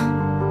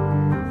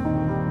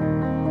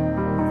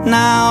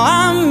 Now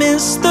I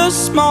miss the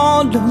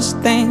smallest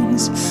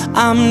things.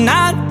 I'm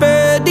not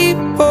ready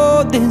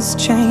for this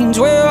change.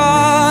 Where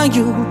are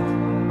you?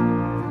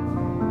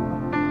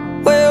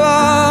 Where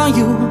are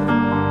you?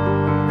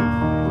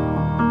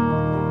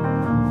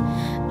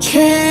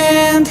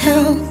 Can't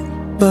help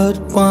but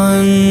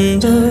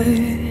wonder.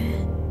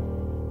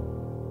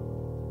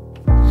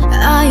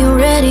 Are you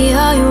ready?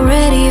 Are you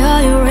ready?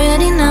 Are you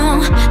ready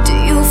now? Do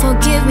you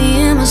forgive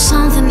me? Am I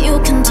something you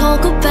can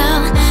talk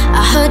about?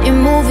 I heard you're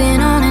moving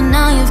on and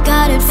now you've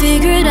got it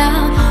figured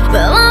out.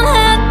 Well, I'm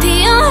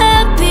happy, I'm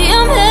happy,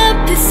 I'm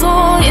happy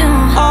for you.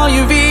 Are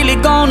you really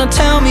gonna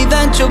tell me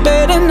that you're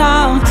better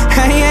now?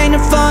 Hey, ain't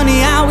it funny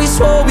how we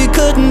swore we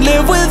couldn't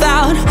live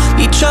without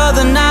each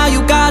other? Now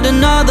you got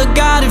another,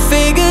 got it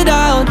figured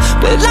out.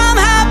 Well, I'm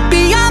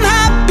happy, I'm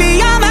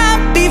happy, I'm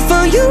happy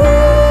for you.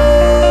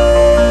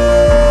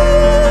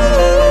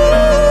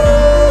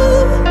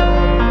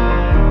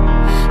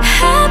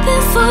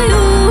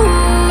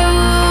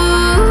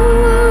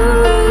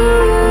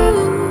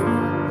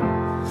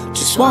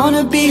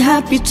 wanna be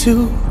happy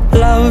too.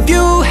 Love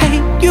you,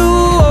 hate you,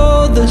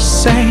 all the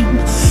same.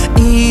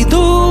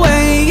 Either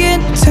way,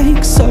 it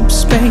takes up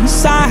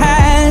space. I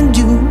had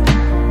you,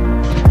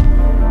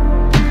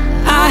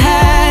 I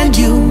had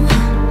you.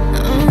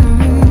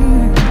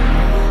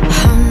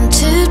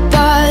 Haunted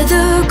by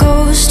the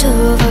ghost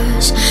of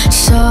us.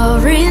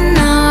 Sorry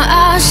now,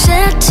 I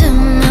said too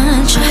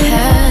much. I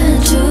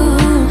had to,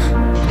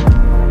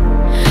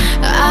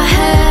 I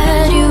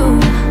had you.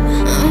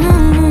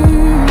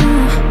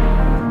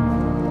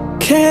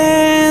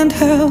 Can't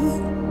help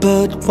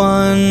but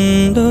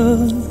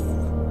wonder.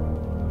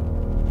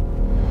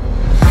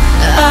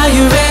 Are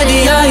you ready,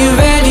 are you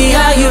ready,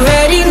 are you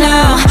ready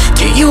now?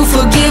 Do you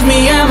forgive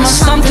me, am I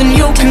something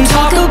you can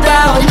talk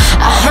about?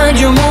 I heard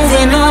you're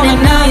moving on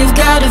and now you've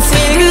got it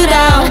figured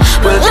out.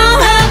 Well,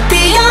 I'm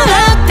happy, I'm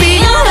happy,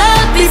 I'm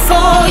happy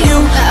for you.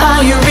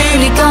 Are you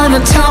really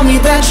gonna tell me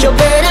that you're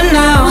better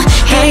now?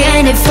 Hey,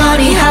 ain't it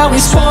funny how we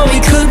swore we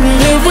couldn't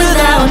live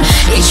without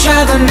each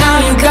other? Now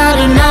you got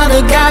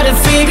another, got it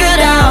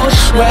figured out.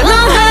 Well,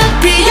 I'm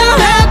happy, I'm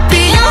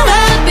happy, I'm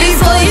happy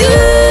for you.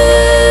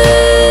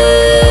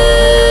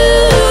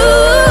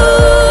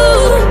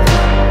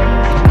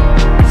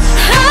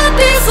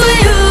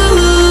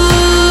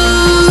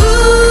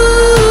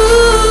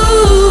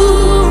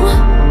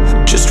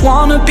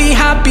 Wanna be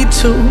happy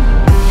too.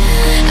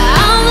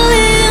 I've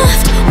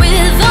lived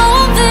with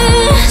all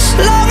this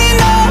long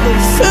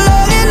enough,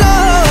 long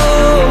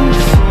enough.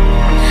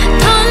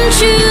 Don't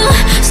you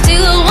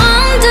still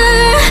wonder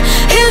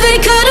if it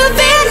could have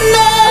been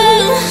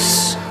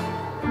us?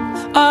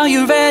 Are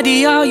you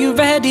ready, are you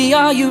ready,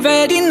 are you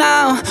ready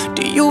now?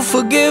 Do you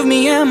forgive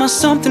me, am I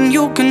something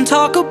you can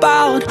talk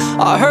about?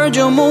 I heard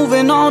you're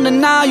moving on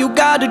and now you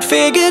got it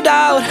figured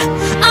out.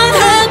 I'm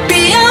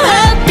happy, I'm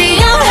happy,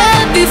 I'm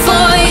happy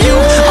for you.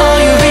 Are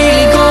you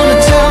really gonna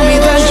tell me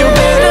that you're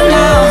better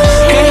now?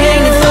 Hey,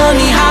 ain't it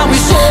funny how we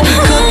swore we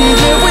couldn't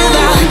live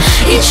without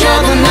each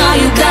other? Now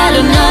you got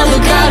another,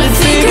 got it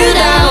figured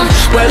out.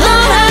 Well,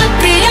 I'm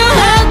happy, I'm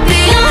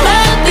happy, I'm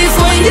happy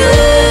for you.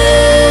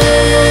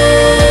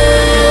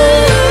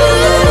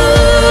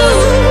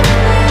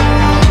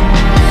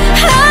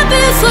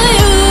 Happy for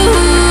you.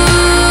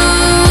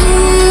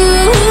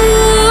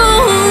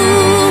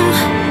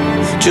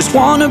 Just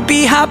wanna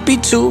be happy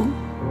too.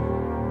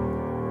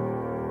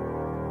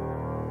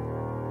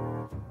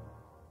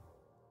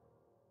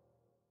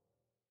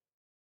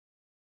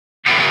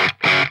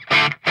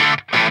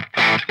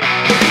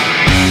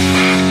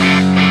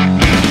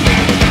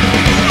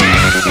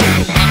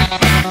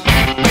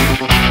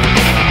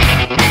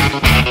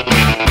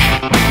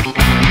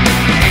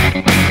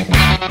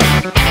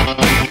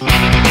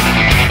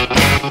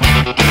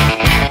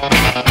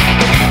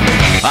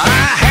 I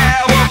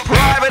have a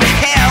private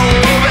hell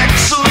of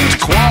excellent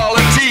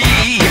quality.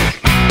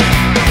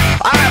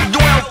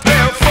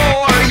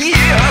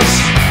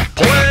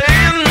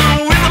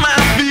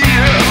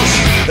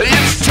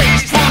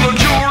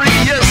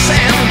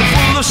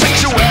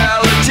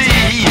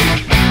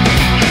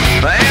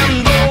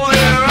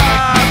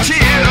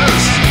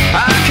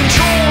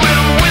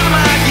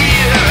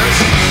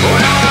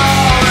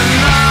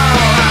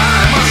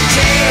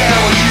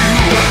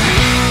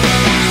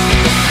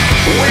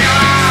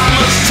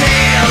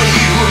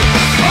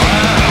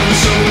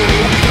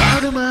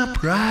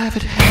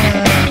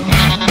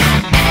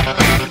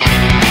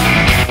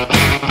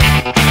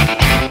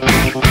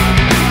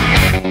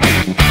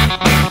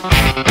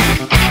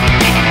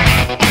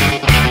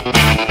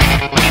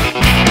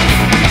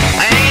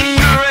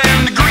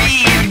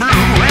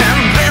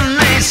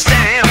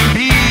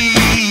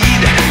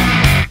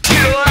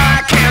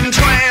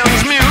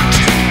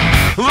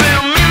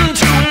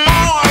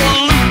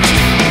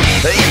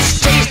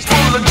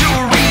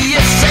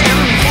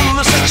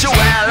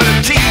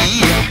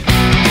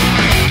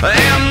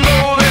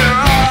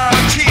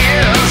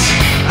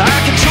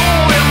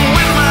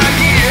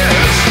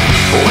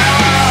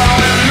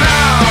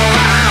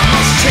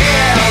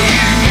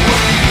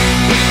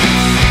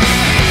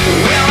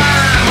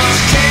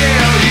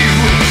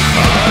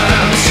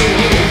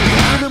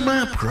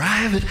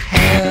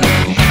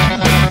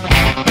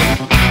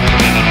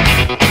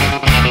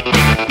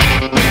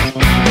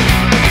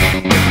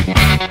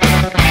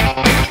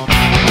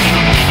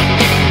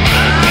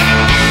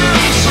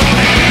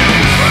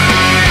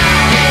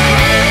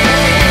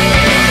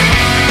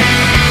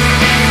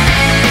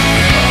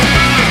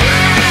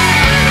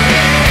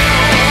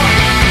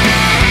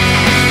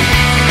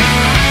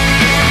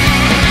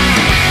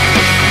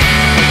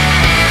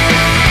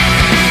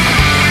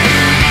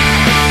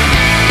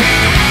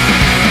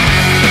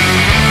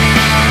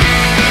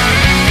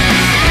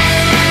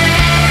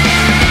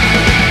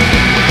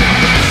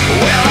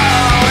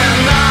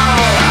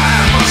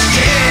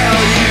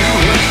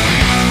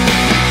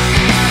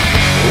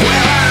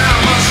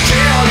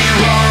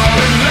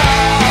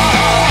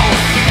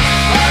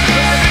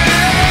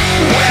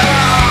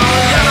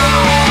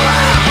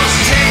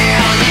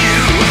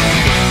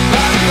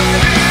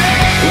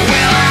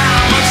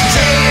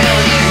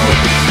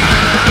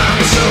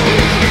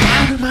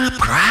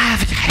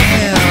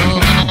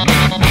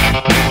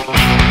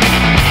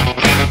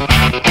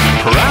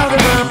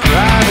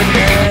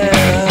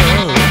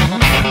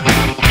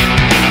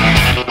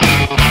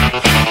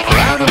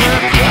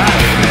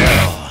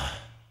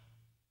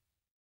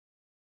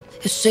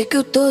 Eu sei que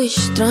eu tô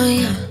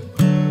estranha,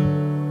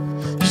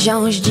 já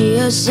uns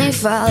dias sem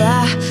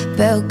falar.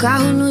 Pego o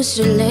carro no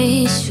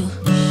silêncio,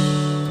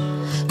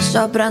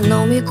 só pra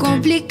não me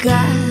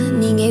complicar.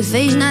 Ninguém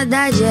fez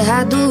nada de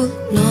errado,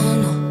 não,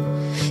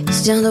 não.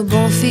 Sendo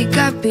bom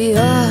fica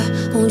pior,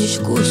 um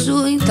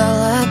discurso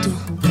entalado.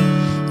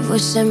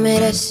 Você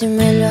merece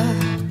melhor.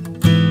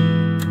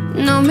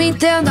 Não me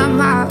entenda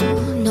mal,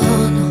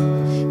 não,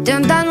 não.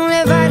 Tenta não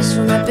levar isso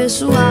na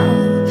pessoal.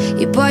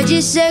 E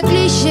pode ser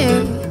clichê,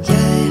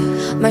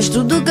 yeah, mas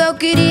tudo que eu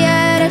queria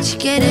era te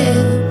querer,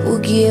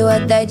 porque eu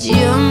até te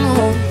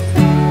amo.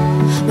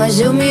 Mas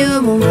eu me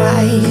amo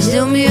mais,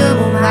 eu me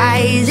amo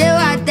mais, eu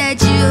até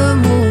te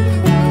amo.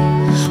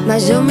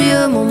 Mas eu me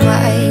amo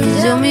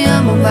mais, eu me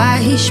amo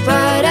mais.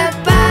 Para,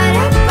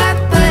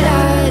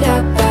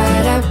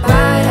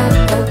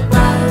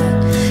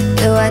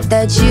 eu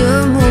até te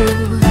amo,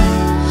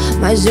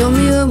 mas eu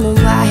me amo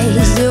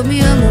mais, eu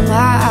me amo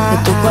mais. Eu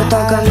tô com a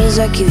tua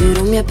camisa que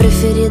virou minha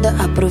preferida.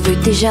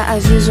 Aproveita e já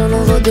aviso,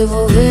 não vou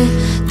devolver.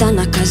 Tá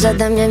na casa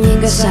da minha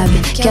amiga, sabe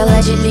que ela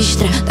é de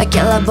Listra,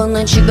 daquela banda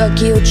antiga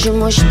que eu te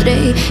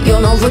mostrei. E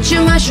eu não vou te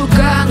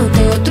machucar, não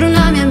tem outro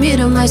na minha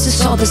mira, mas se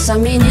solta essa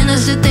menina,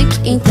 cê tem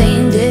que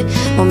entender.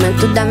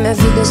 Momento da minha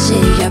vida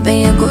seria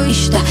bem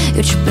egoísta,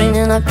 eu te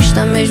prender na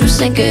pista mesmo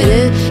sem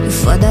querer. E o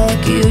foda é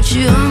que eu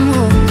te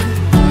amo,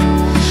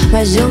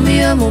 mas eu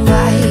me amo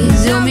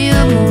mais, eu me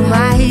amo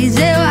mais,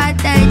 eu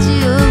até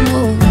te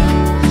amo.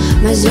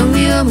 Mas eu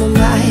me amo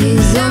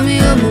mais, eu me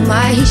amo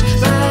mais.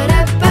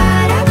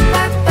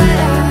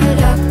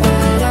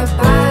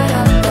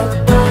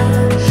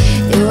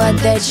 Eu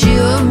até te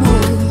amo,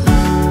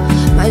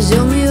 mas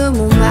eu me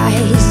amo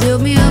mais, eu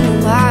me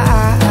amo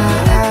mais.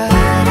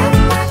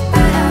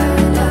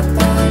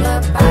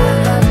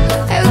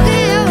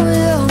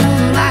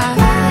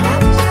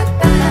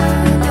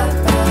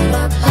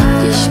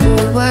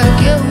 Desculpa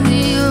que eu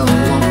me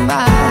amo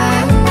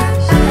mais,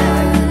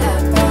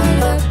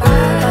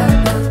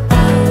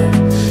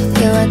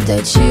 eu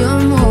até te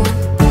amo,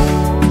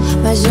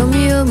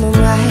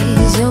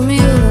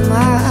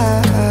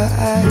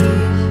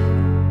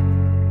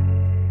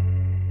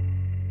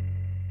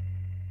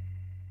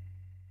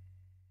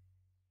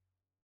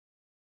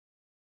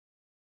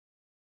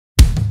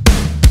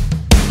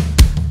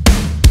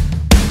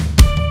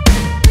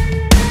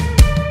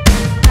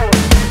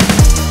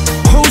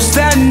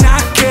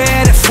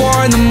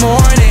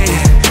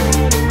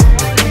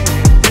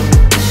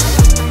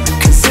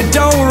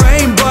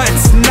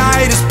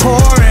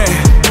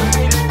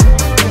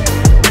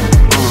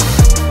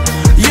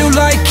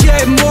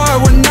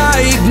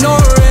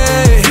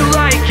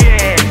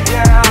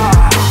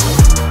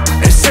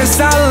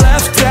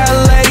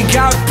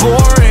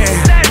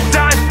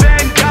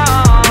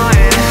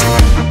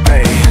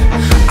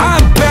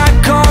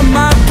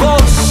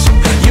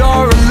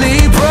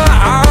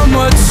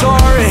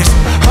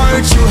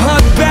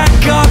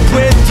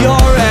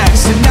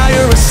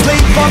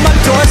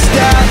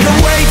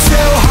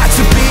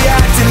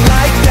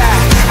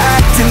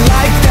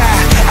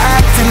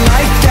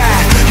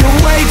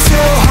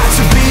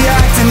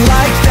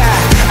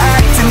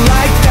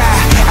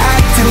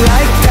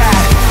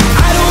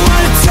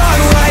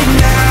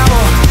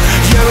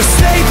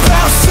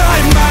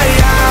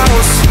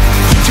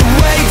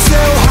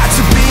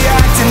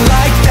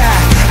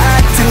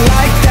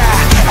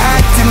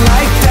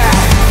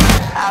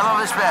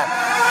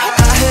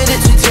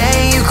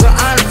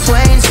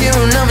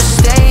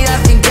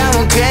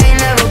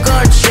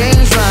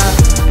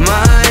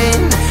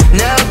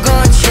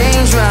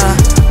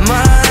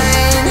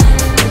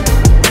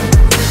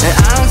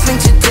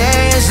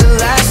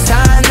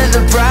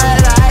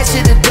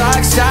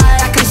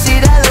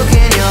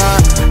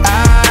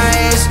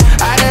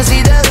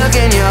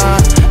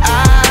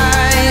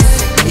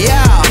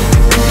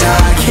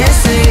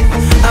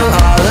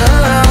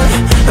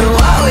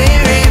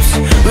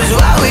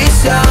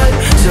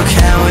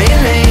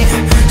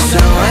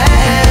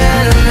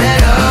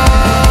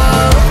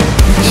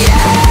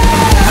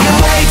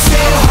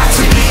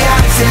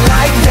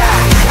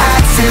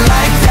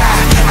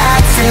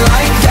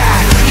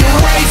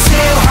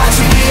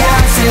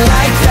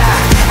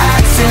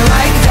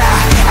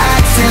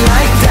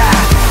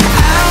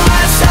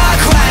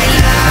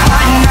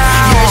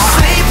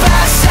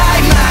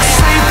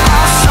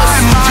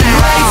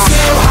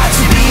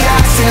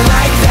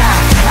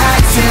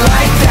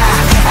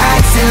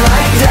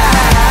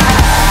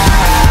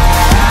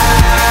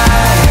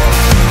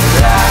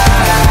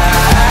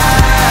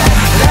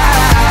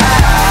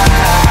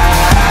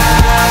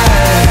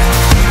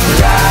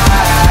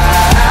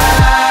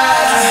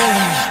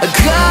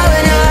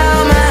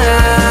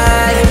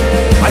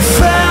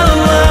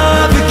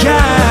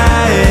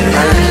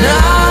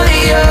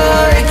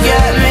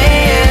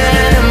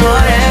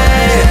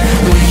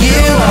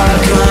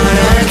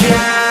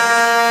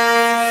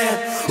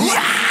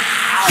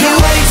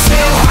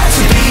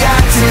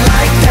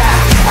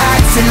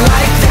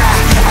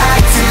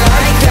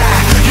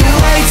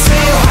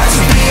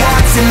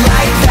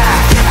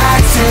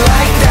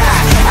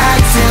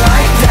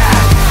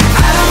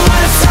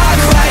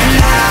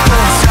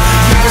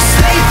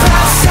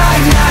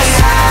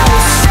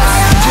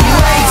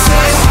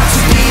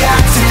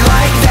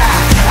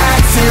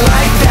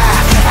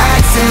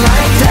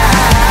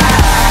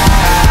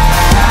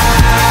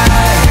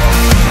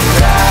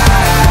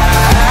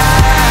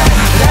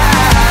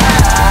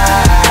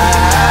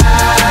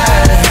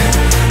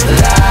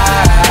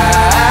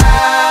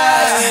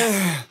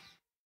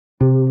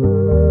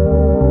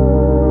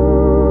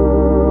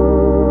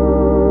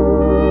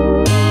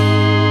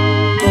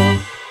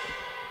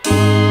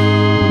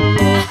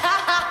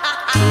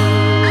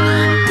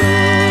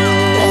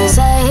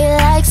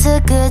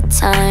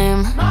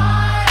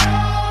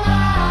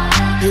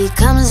 He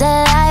comes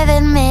alive at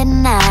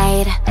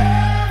midnight.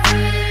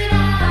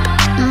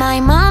 My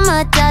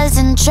mama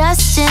doesn't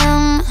trust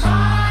him.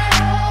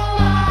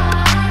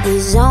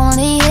 He's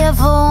only here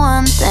for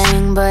one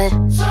thing, but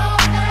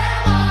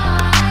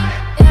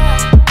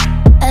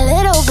a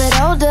little bit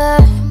older,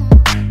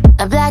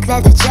 a black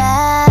leather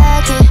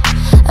jacket,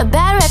 a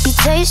bad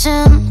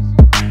reputation,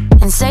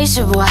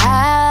 insatiable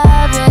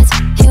habits.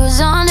 He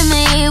was on to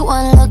me,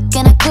 one look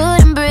and I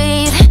couldn't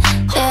breathe.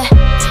 Yeah,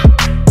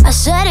 I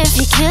said if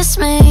you kiss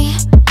me,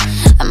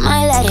 I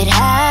might let it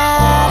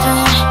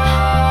happen.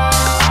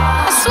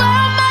 I swear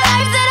on my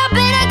life that I've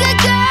been a good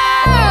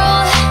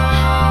girl.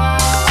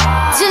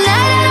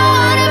 Tonight I don't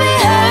wanna be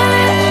hurt.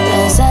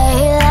 They say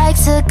he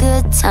likes a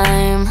good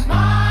time.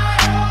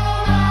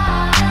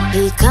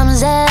 He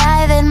comes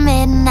alive at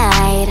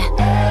midnight.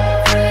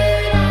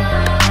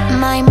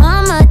 My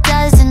mama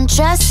doesn't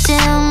trust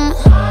him.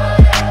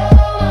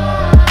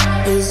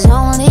 He's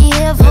only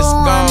here for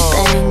one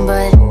thing,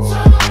 but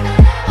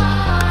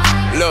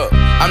look,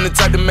 I'm the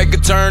type to make a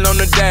turn on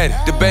the daddy.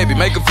 The baby,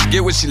 make her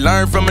forget what she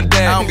learned from her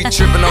dad. I don't be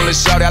tripping on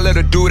this shawty, I let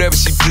her do whatever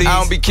she please. I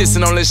don't be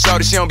kissing on this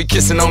shawty, she don't be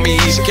kissing on me.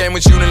 She came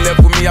with you and left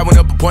with me, I went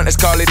up a point, let's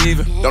call it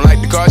even. Don't like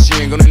the car, she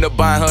ain't gonna end up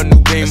buying her a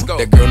new Beamer.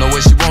 That girl know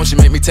what she wants, she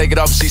make me take it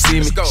off if she see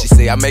me. She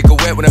say I make her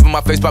wet whenever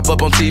my face pop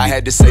up on TV. I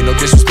had to say no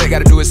disrespect,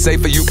 gotta do it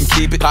safer, you can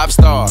keep it. Pop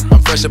star,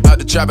 I'm fresh up out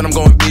the trap and I'm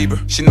going Bieber.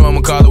 She know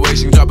I'ma call away,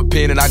 she can drop a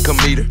pin and I come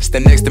meet her.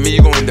 Stand next to me,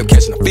 you gon' end up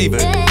catching a fever.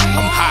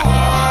 I'm hot.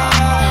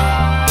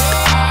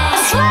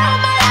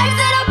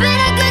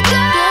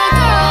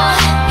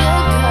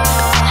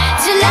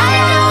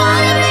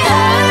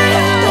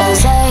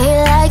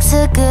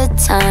 Good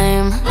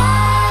time.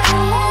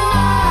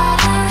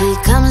 He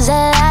comes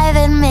alive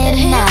at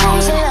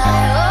midnight.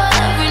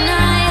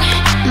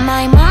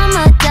 My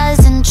mama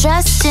doesn't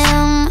trust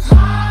him.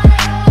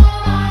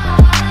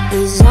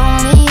 He's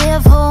only here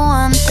for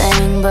one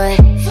thing, but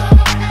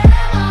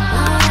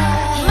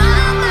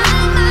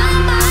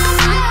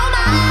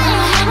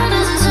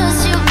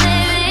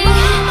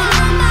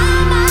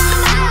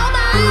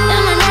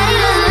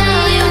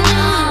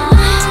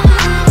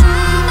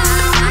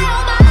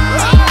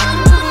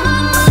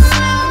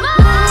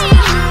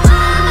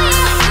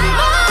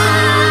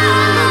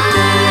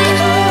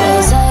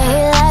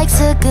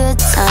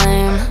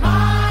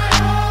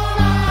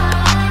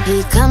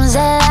comes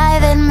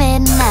alive at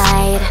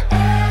midnight.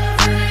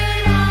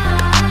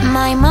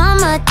 My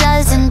mama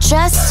doesn't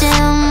trust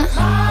him.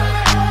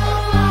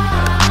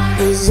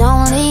 He's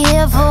only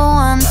here for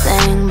one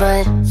thing,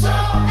 but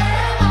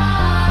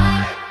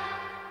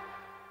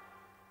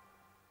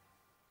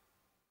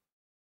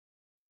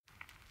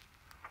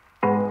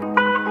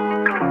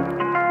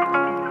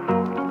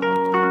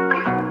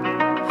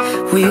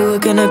we were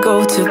gonna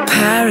go to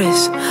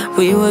Paris,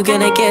 we were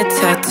gonna get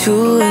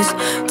tattoos.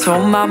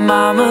 Told my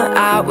mama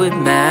I would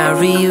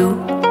marry you.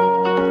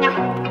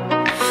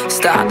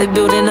 Started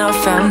building a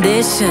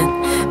foundation,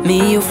 me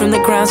and you from the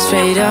ground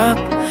straight up.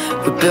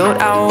 We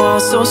built our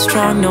walls so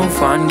strong, no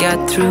one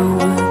got through.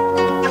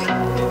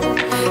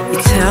 You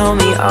tell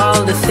me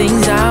all the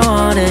things I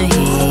wanna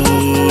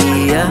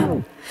hear.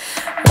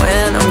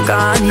 When I'm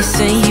gone, you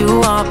say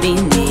you want me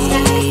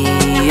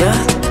near.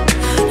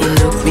 You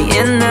look me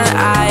in the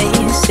eye,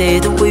 say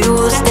that we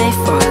will stay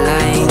for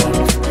life.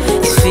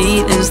 These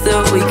feelings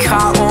that we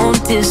caught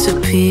won't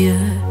disappear.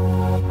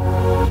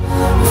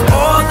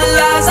 All the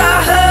lies I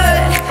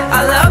heard, I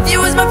love you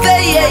is my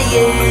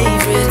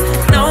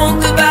favorite. No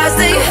goodbyes,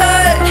 they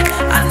hurt,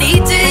 I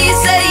need to hear you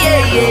say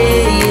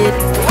it.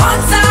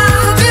 One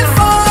time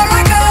before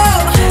I go,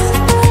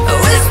 a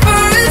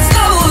whisper is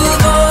slow.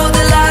 All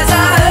the lies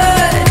I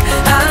heard,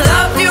 I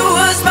love you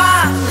was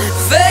my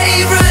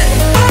favorite.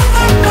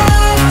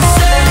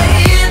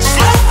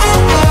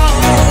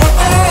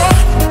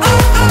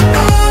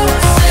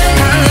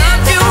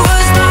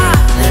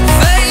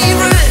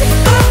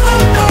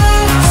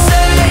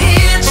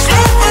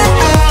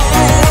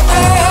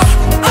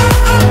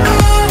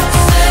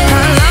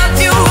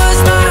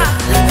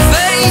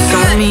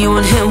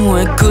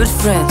 Good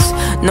friends,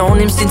 known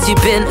him since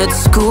he'd been at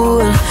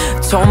school.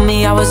 Told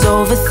me I was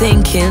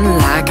overthinking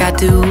like I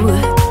do.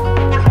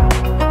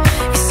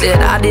 He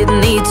said I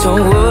didn't need to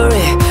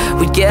worry,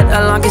 we'd get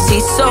along cause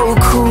he's so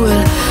cool.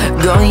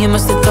 Girl, you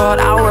must have thought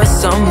I was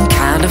some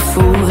kind of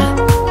fool.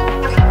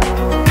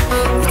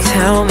 You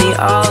tell me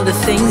all the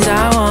things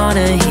I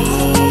wanna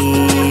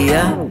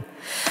hear.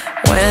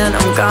 When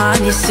I'm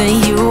gone, you say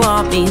you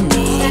want me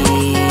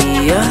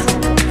near.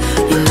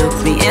 You look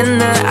me in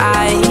the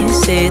eye,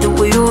 say that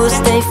we will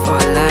stay for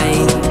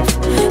life.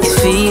 These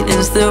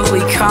feelings that we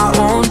caught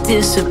won't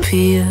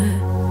disappear.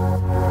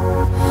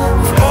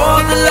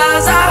 All the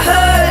lies I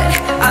heard,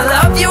 I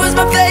love you is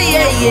my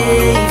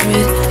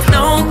favorite.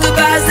 No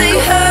goodbyes, they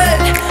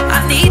hurt, I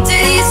need to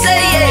hear you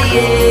say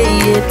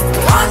it.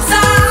 One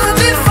time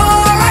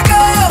before I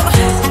go,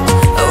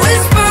 a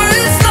whisper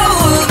is slow.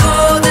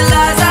 All the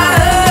lies I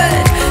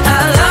heard, I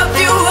love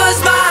you was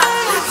my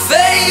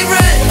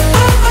favorite.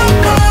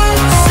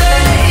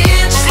 Say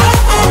it slow.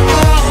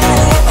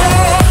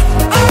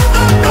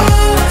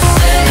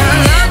 I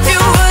love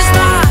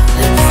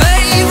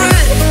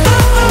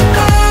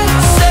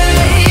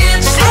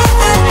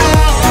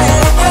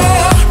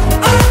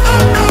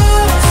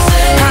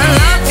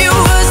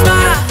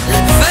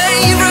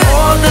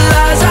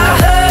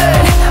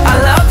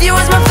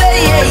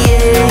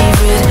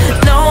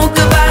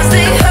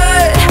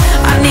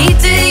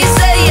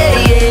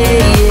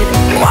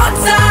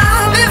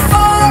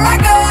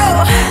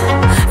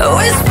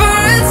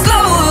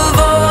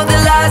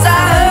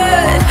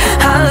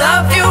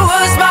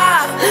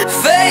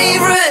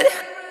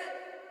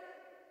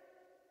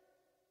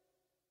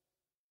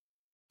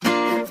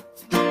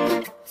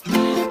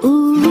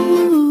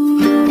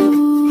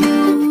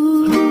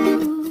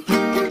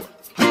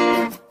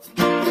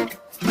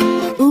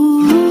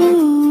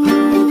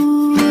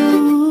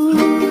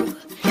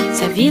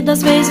vida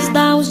às vezes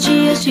dá uns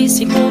dias de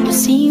segundos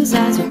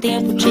cinzas e o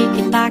tempo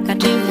tic-taca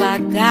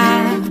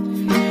devagar.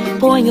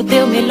 Põe o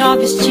teu melhor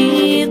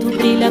vestido,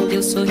 brilha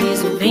teu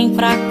sorriso, vem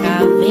pra cá,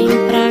 vem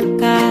pra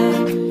cá.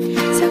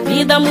 Se a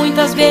vida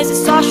muitas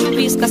vezes só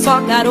chuvisca,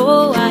 só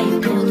garoa e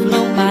tudo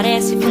não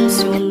parece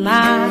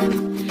funcionar,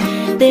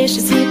 deixa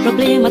esse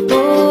problema à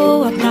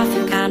toa pra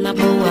ficar na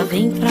boa,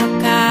 vem pra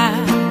cá.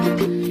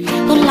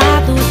 Do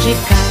lado de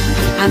cá,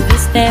 a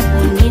vista é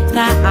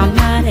bonita, a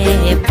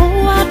maré é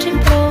boa de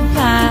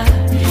provar.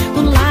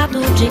 Do lado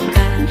de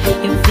cá,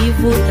 eu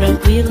vivo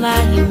tranquila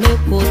e meu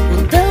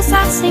corpo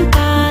dança sem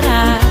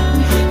parar.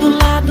 Do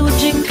lado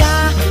de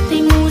cá,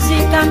 tem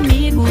música,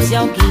 amigos e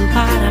alguém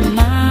para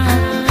amar.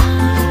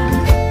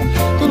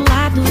 Do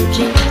lado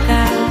de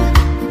cá,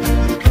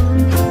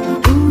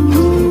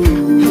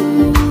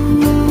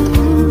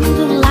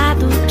 do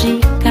lado de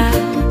cá,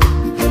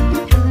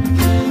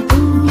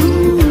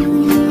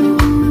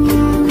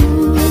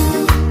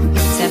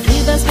 se a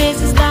vida às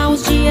vezes dá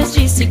uns dias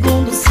de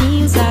segundos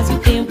cinzas e o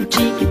tempo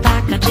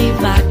tic-taca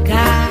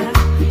devagar,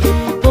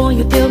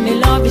 põe o teu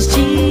melhor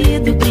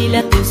vestido,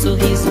 brilha teu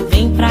sorriso,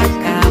 vem pra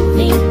cá,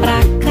 vem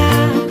pra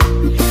cá.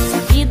 Se a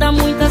vida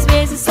muitas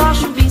vezes só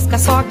chuvisca,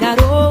 só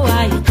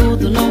garoa e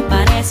tudo não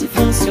parece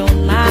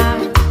funcionar,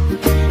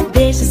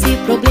 deixa esse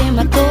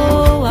problema à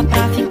toa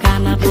pra ficar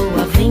na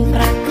boa, vem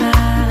pra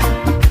cá.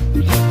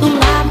 Do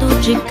lado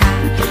de cá,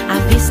 a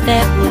vista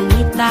é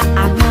bonita,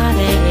 a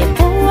maré é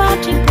boa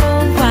de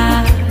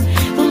provar.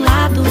 Do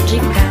lado de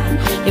cá,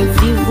 eu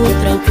vivo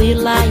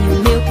tranquila e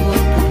o meu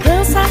corpo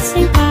dança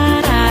sem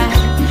parar.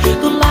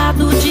 Do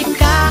lado de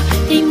cá,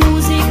 tem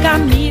música,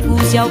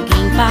 amigos e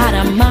alguém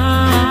para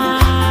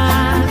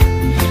amar.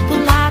 Do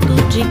lado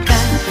de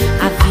cá,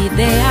 a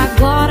vida é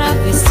agora,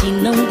 vê se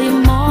não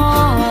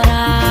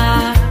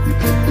demora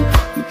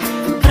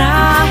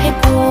pra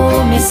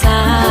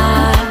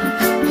recomeçar.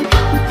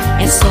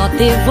 É só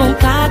ter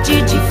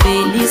vontade de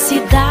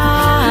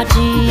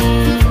felicidade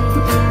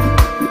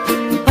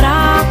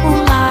pra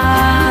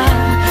pular.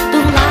 Do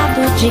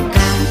lado de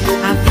cá,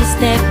 a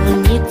vista é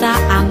bonita,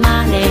 a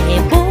maré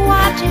é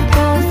boa de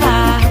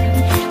provar.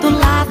 Do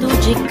lado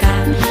de cá,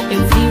 eu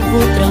vivo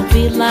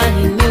tranquila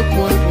e meu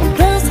corpo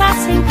dança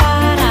sem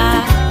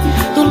parar.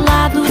 Do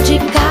lado de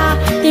cá,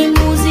 tem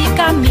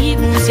música,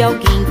 amigos e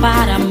alguém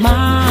para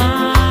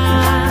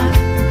amar.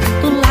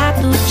 Do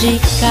lado de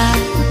cá,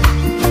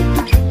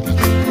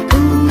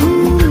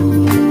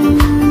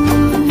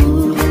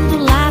 do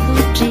lado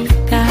de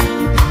cá,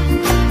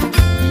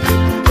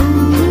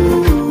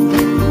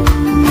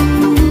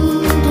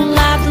 do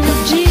lado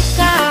de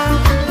cá.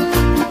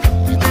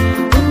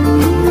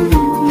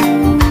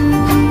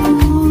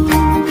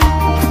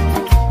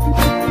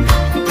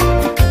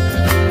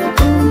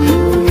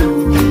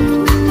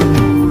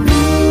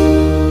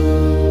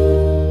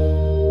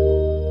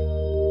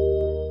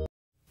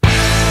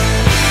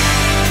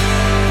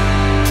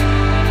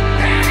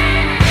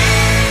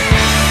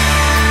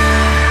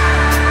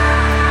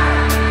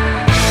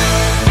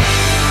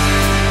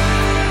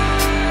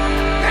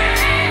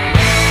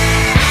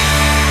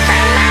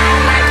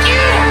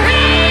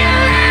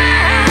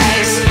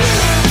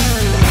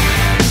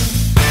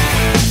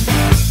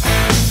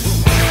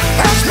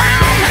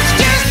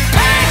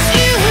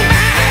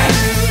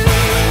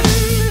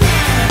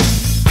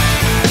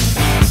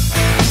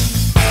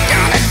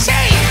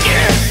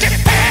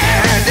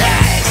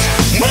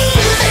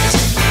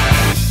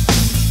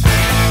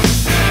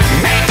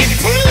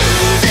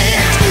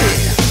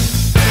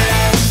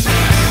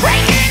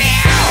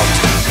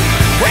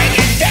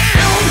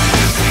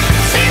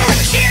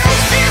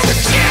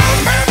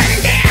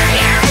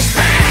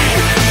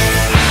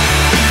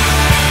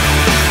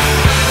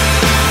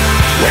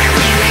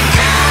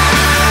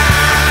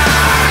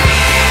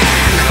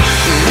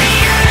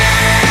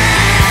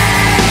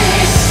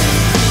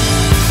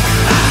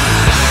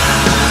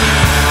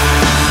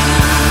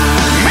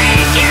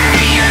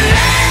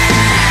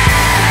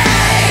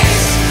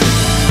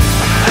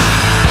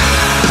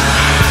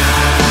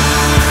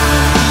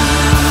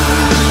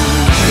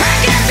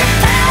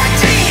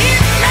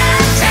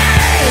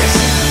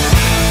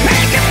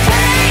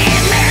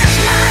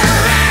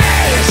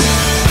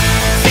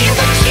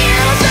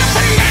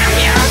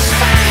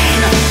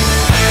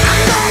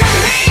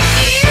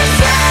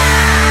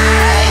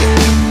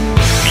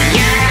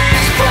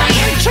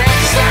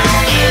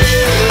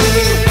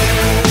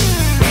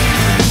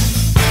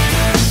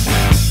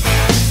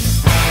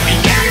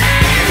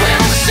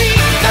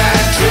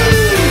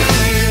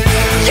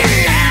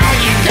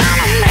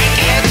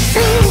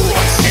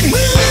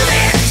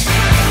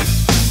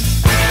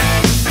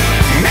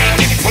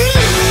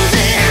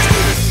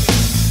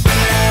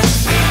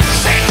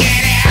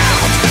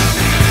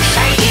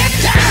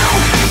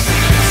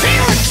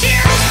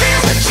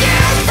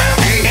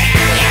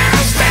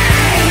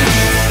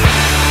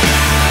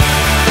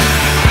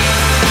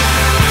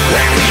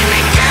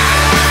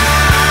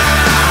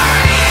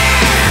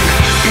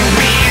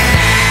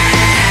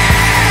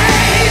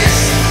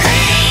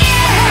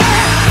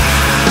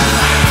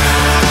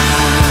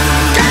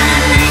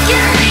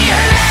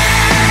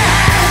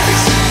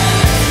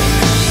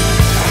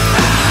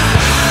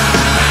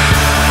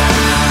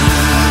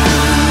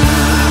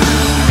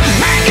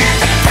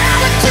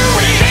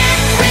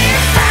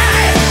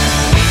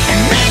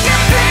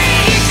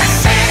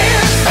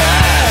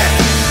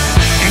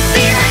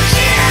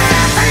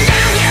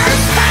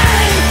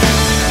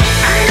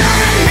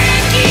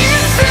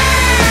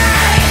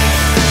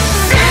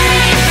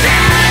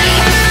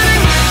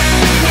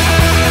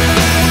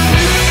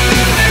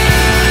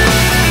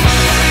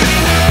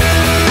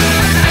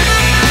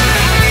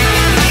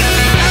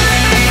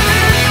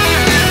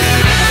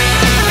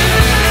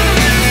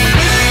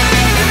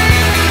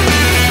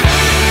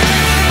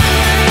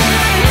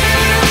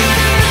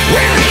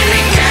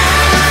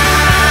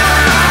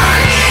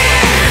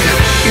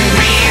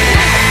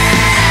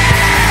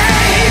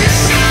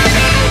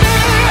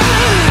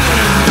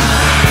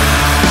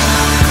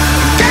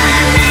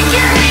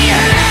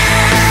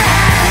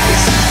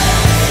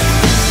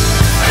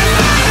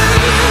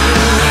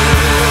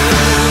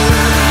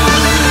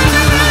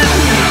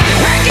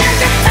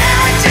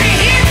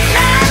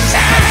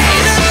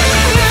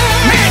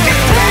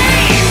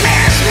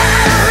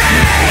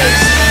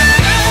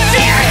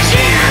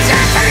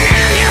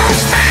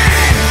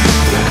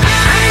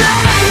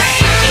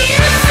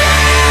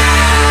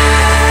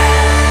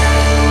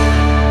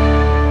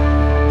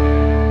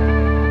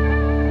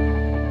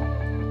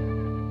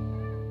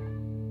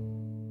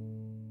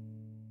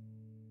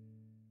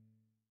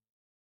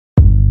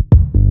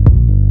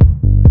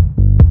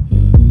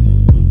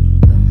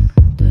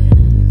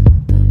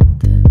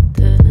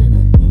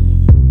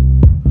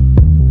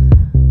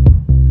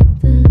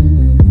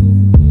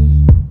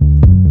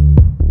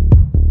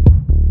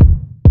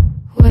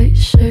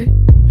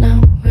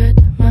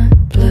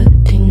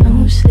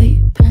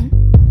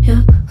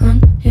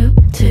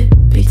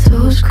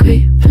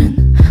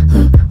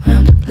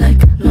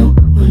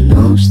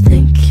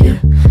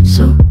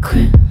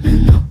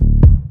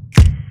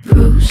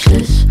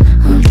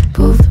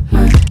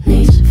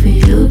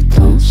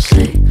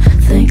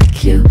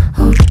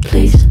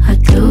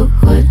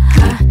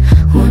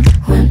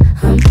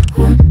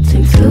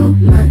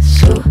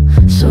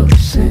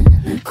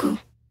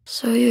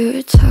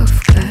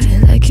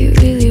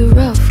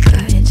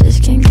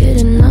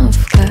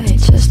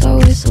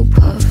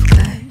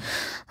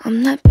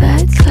 I'm that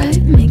bad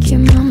type, make your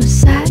mama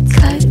sad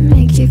type,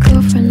 make your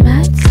girlfriend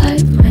mad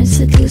type, might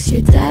seduce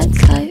your dad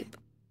type.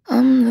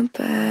 I'm the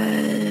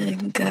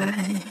bad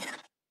guy.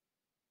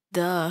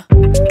 Duh.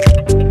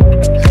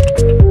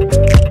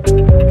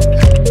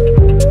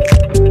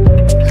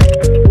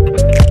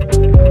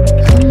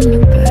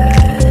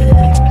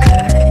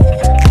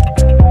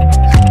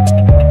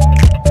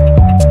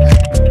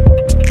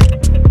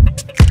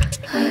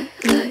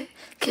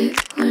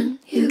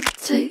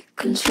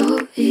 Control,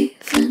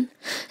 even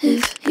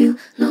if you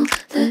know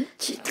that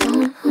you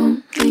don't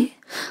own me.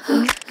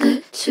 I'll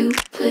let you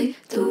play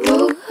the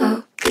role.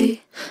 I'll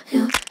be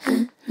your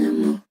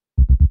animal.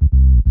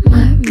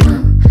 My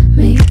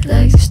mommy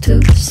likes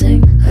to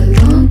sing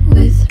along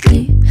with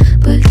me,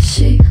 but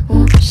she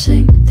won't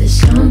sing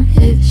this song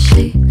if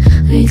she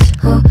reads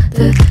all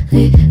the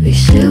lyrics.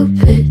 She'll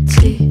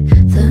pity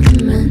the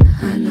men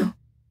I know.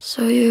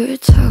 So you're a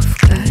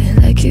tough guy,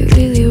 like you're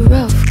really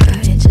rough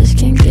guy, just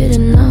can't get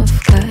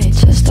enough guy,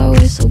 just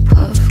always so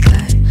puff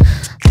guy.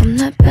 I'm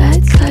that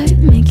bad type,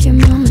 make your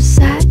mama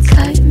sad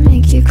type,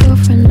 make your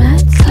girlfriend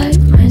mad type,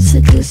 might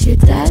seduce your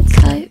dad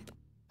type.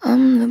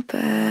 I'm the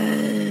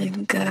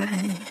bad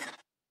guy.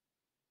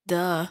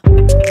 Duh.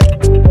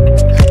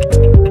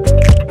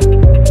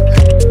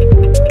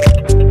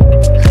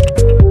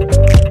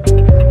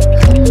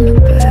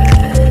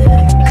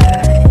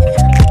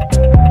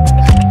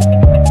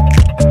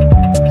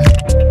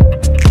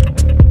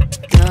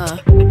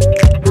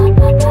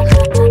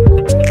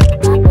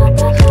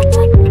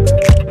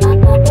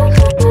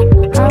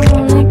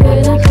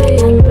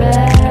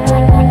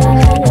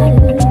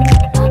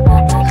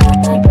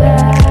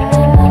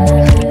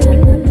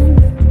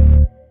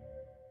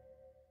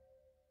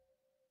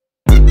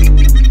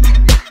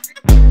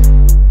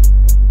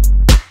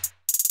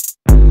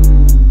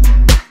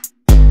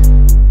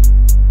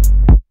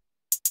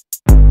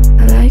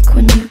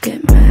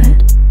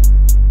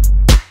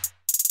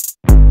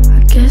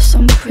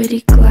 I'm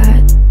pretty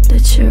glad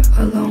that you're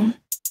alone.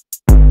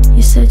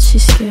 You said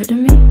she's scared of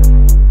me?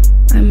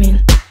 I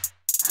mean,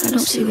 I don't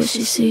see what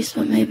she sees,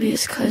 but maybe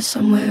it's 'cause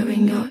I'm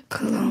wearing your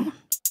cologne.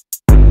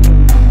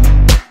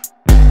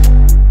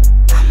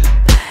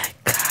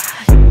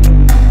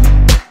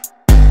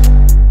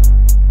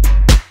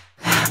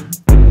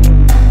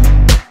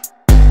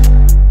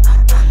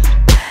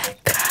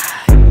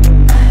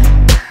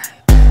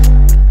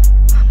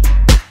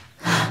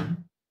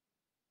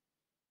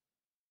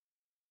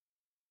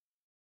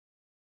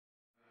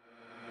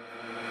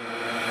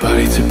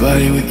 Body to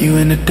body with you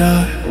in the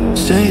dark.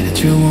 Say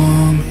that you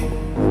want me,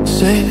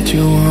 say that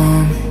you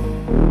want me.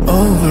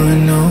 Over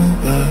and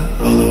over,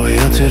 all the way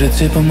up to the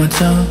tip of my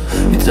tongue.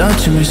 You're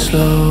touching me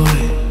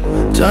slowly,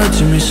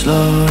 touching me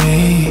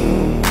slowly.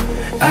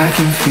 I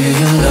can feel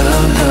your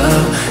love,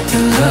 love,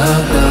 your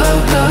love,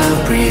 love,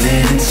 love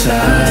breathing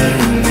inside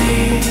of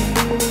me.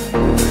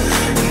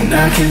 And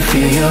I can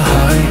feel your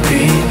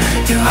heartbeat,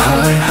 your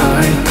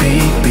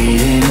heartbeat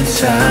beating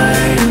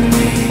inside of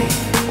me.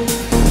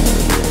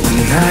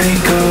 The night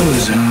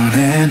goes on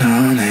and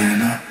on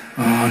and on,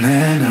 on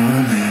and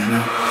on and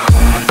on.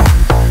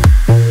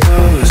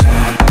 Goes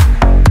on,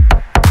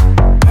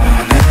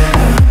 on and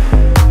on,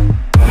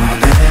 on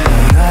and on.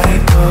 The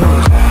night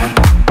goes on,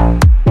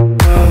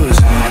 on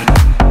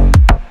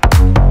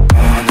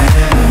and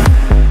on,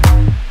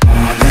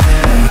 on and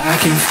on. I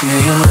can feel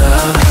your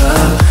love,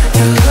 love,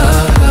 your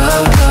love,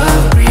 love,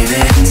 love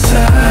breathing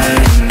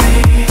inside of me.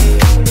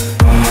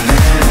 On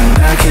and on.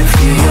 I can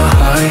feel your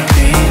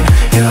heartbeat,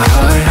 your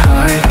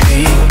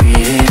heartbeat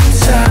beating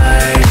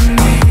inside of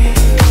me.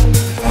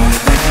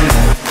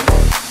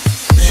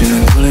 Pushing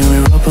and pulling,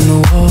 we're up on the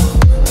wall.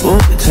 Oh,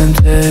 the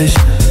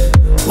temptation,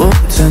 oh,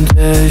 the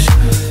temptation,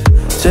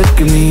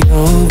 taking me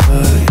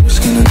over. Your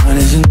skin and mine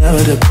is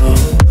inevitable.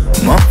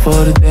 I'm up for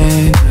the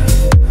danger,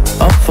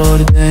 up for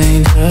the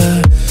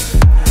danger.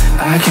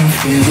 I can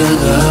feel your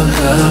love,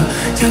 love,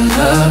 your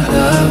love,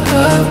 love,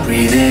 love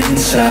breathing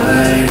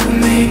inside of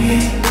me.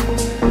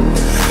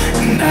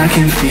 I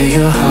can feel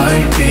your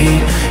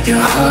heartbeat,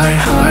 your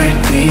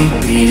heartbeat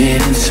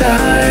beating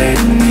inside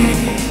of me.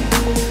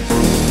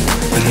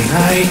 The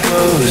night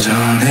goes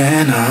on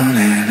and on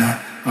and on,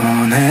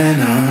 on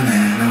and on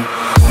and on.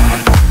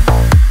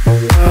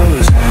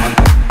 Goes on,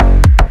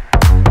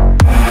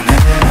 on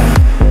and on,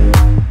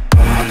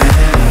 on and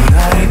on. The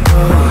night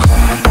goes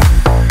on,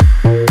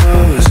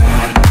 goes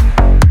on,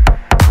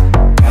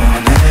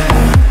 on and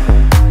on,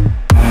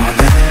 on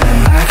and on.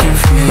 I can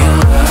feel your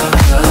love,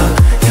 love,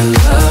 your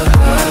love.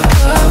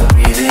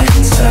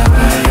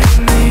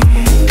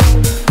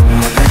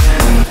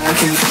 I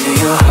can feel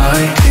your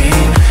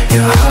heartbeat,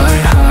 your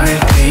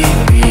heartbeat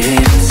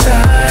beating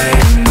inside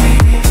of me.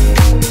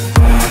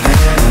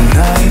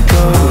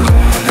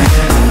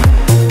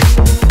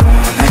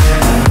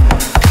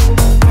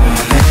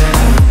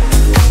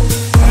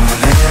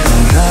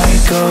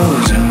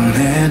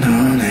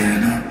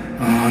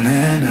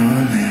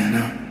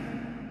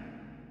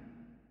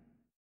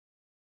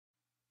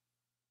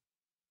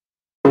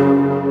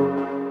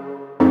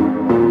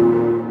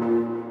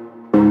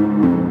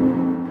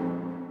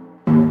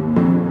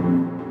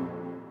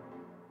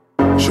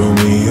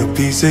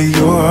 piece of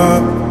your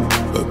heart,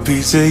 a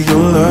piece of your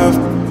love.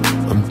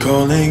 I'm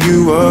calling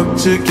you up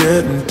to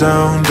getting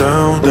down,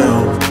 down,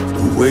 down.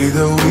 The way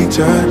that we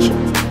touch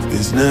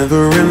is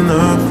never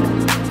enough.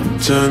 I'm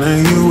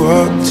turning you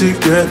up to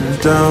getting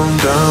down,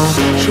 down.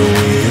 Show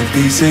me a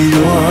piece of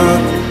your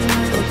heart,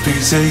 a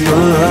piece of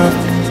your love.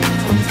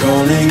 I'm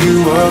calling you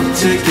up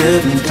to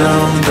getting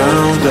down,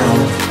 down, down.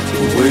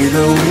 The way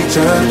that we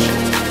touch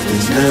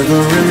is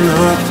never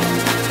enough.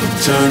 I'm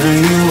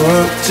turning you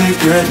up to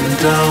getting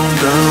down,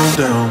 down,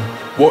 down.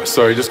 What?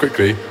 Sorry, just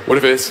quickly. What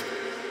if it's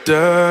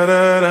da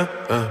da da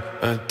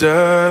da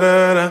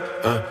da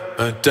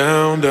da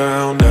down,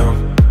 down,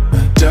 down.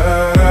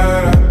 Da da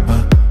da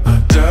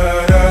da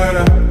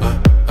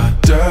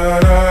da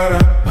da da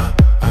da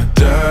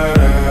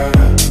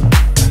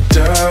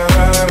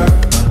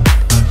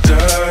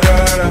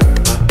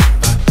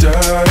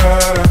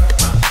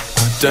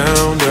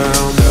down,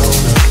 down, down.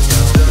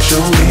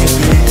 Show me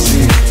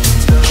pity,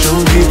 show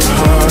me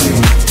party.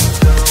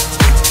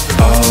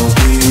 I'll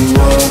be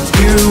what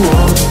you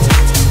want,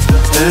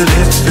 and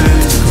it's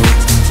physical.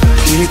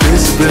 Keep it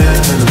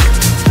subliminal.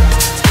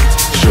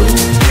 Show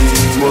me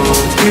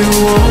what you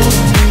want.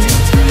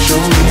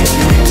 Show me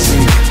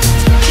pity,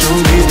 show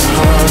me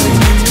party.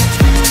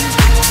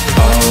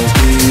 I'll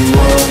be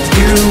what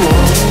you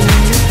want,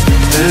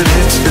 and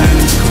it's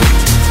physical.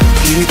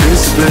 Keep it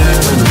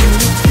subliminal.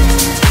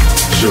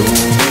 Show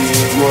me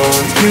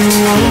what you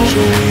want.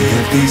 Show me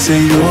a piece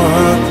of your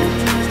heart,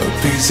 a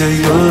piece of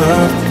your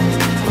love.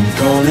 I'm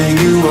calling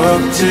you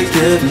up to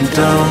getting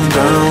down,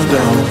 down,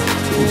 down.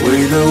 The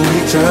way that we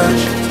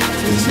touch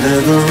is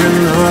never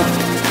enough.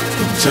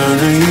 I'm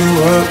turning you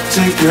up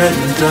to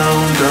getting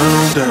down,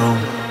 down, down.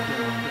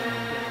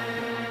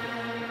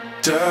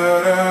 Da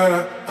da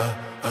da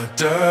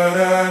da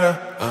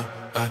da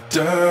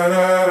da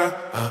da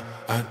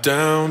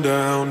down,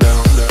 down, down,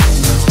 down.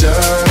 Da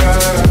da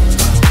da.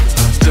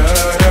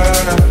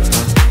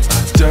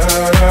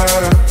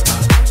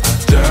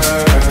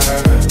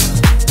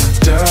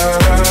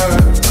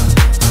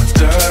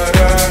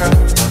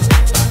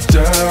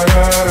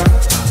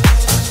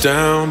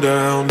 Down,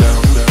 down,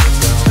 down, down.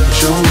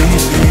 Show me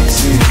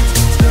pity,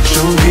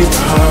 show me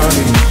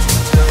party.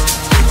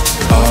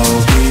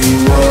 I'll be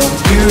what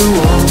you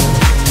want,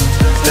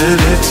 and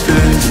it's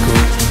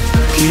physical.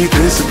 Keep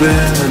it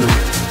subliminal.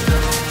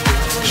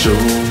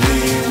 Show me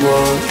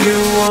what you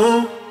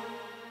want.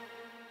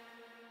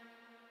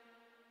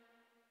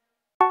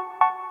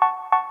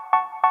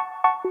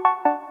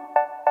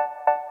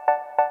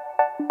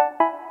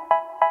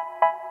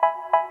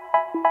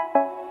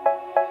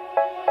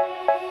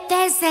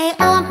 They say,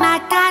 oh my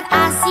God,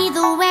 I see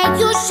the way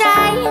you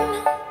shine.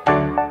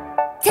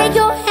 Take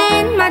your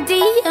hand, my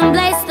dear, and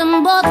place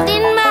them both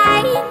in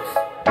mine.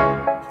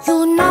 You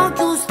know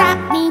you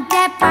stopped me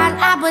dead while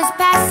I was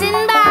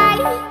passing by.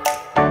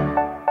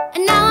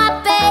 And now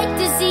I beg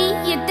to see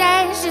you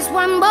dance just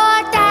one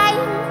more time.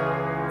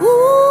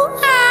 Ooh,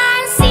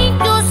 I see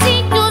you,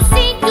 see you,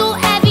 see you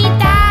every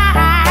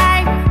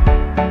time.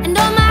 And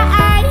oh my,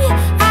 I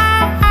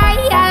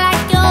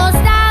like your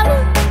style.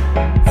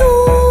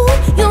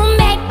 You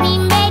make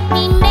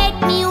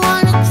me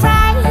wanna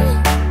cry.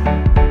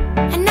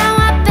 And now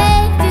I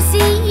beg to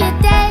see you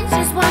dance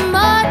just one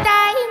more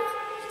time.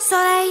 So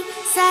they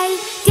say,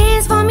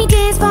 dance for me,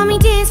 dance for me,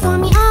 dance for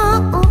me, oh,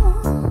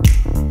 oh.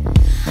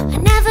 I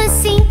never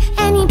seen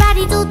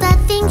anybody do the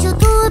things you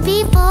do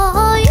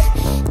before.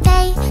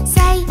 They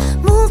say,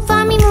 move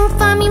for me, move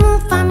for me,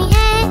 move for me,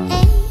 eh,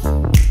 eh.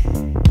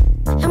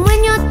 And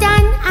when you're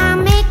done, I'll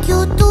make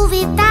you do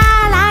it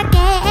all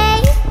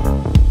again.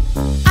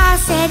 I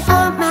said,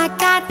 oh my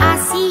God, I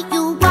see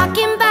you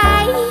walking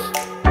by.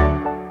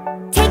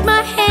 Take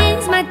my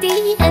hands, my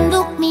dear, and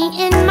look me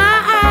in my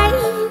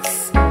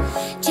eyes.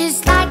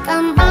 Just like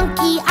a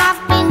monkey,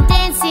 I've been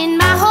dancing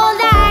my whole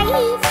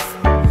life.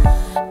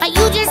 But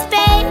you just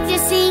beg to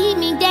see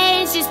me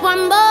dance just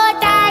one more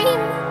time.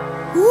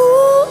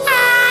 Ooh, I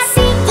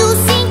see you,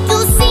 see you,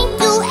 see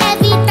you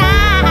every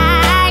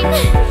time.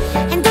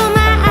 And oh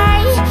my,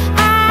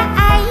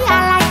 I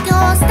like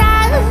your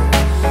style.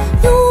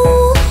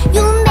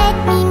 You make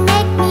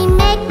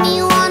me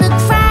wanna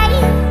cry.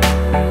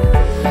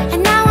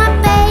 And now I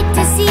beg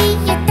to see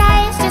you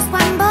dance just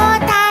one more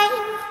time.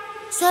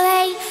 So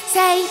they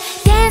say,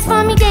 dance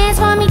for me, dance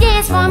for me,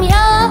 dance for me,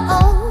 oh, oh.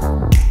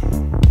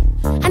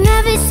 I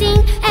never seen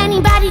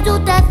anybody do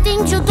the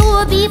things you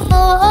do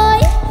before.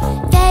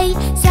 They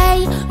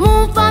say,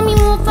 move for me,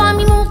 move for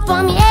me, move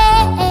for me,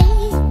 eh,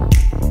 eh.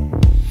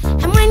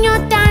 And when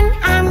you're done,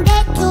 I'll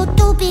make you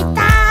do it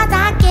all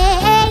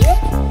again.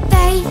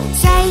 They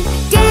say,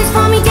 dance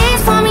for me,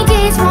 dance for me,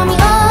 dance for me,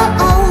 oh,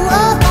 oh,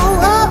 oh,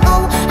 oh, oh,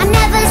 oh. I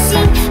never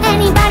seen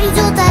anybody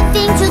do the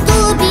things you do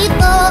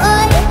before.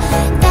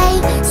 They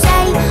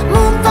say,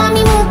 move for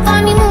me, move for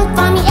me, move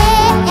for me,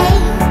 eh, eh.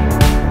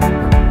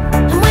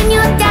 And when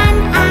you're done,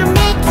 I'll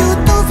make you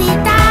do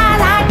it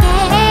all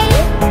again.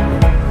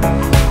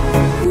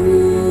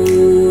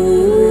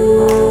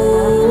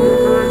 Ooh.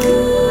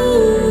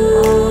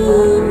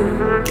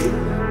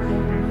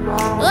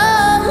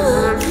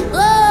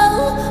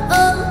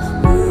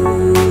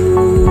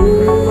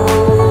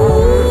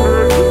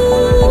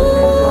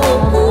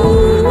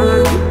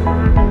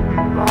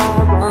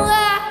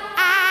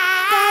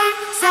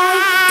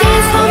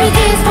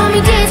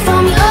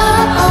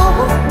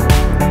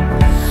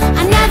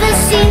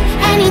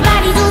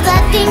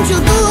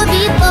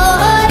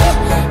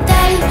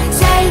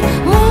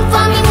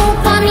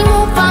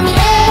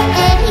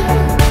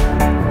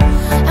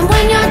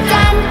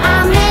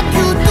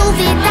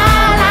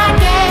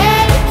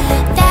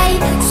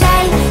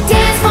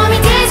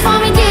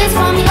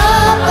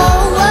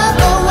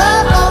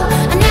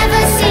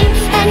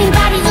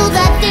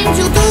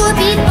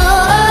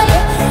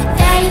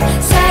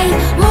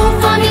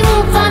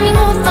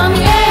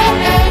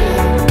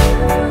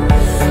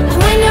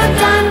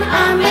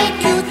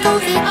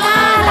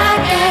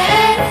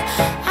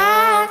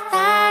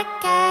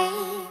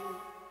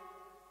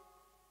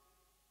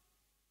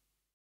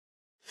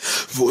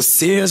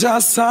 Você já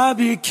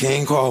sabe que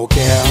em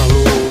qualquer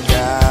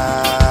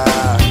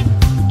lugar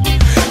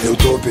eu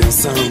tô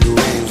pensando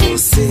em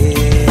você.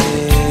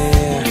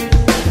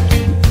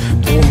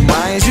 Por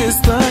mais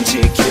distante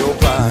que eu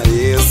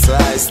pareça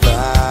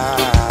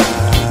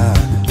estar,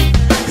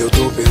 eu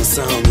tô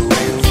pensando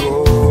em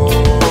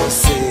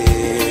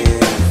você.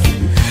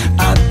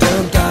 Há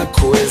tanta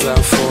coisa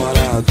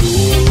fora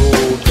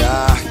do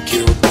lugar que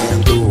eu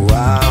tento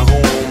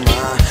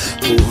arrumar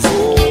por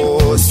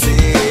você,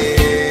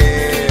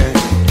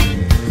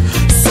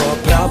 só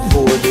pra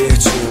poder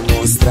te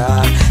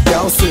mostrar que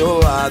ao seu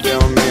lado é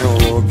o meu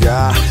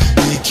lugar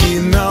e que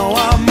não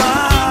há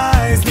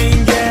mais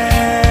ninguém.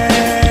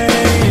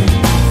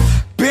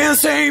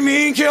 Pensa em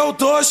mim que eu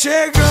tô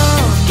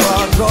chegando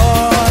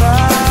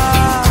agora,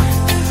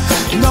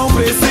 não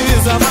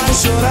precisa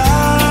mais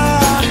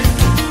chorar.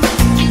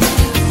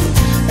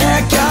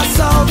 É que a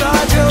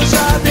saudade eu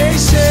já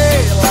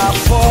deixei lá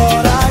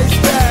fora.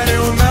 Espera,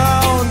 eu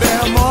não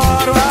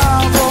demoro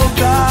a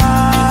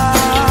voltar.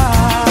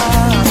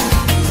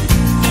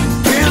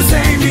 Pensa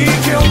em mim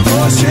que eu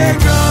tô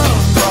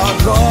chegando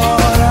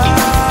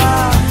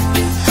agora,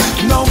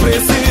 não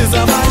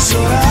precisa mais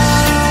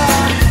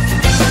chorar.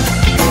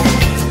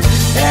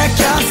 É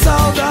que a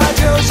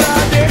saudade eu já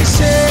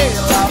deixei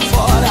lá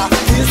fora.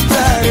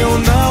 Espera, eu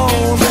não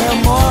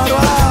demoro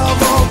a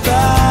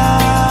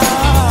voltar.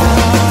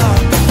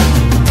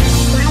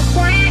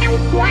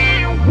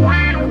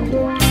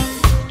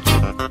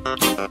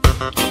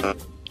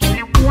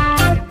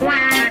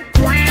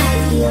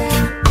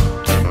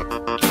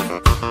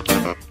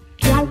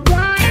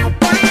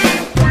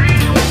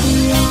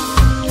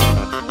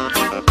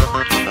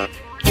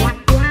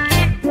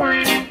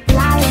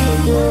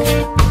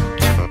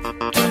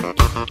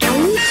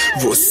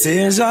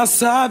 Você já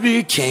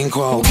sabe que em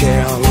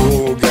qualquer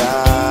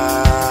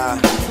lugar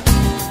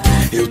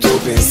eu tô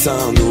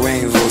pensando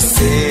em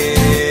você.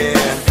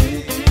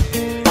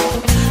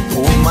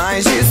 Por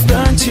mais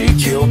distante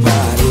que eu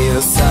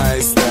pareça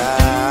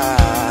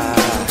estar,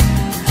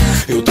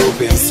 eu tô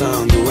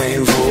pensando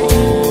em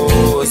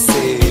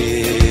você.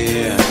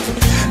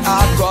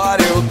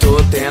 Agora eu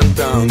tô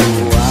tentando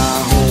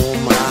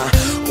arrumar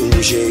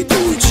um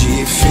jeito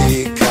de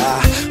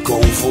ficar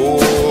com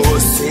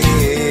você,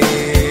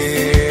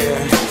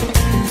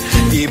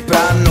 e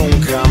pra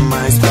nunca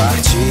mais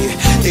partir,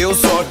 eu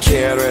só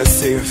quero é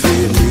ser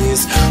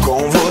feliz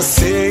com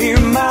você e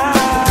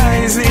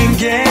mais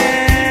ninguém.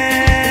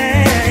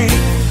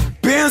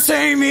 Pensa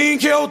em mim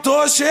que eu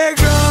tô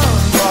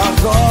chegando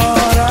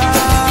agora,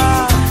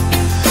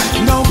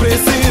 não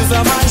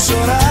precisa mais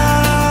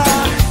chorar.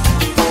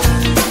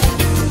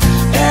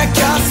 É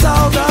que a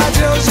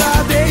saudade eu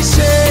já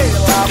deixei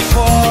lá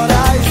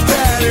fora.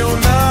 Espera, eu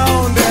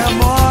não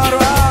demoro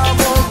a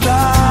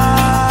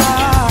voltar.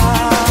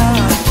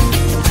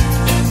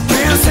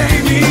 Pensa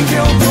em mim que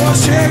eu tô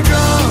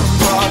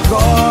chegando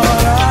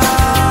agora,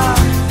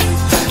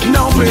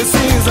 não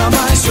precisa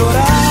mais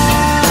chorar.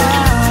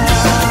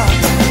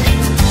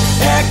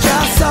 É que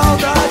a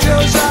saudade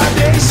eu já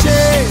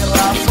deixei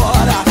lá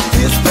fora.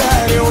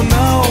 Espera, eu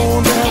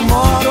não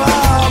demoro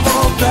a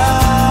voltar.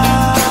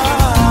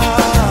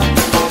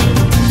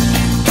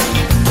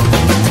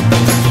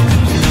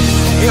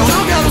 Eu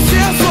não quero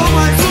ser só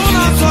mais um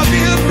na sua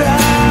vida.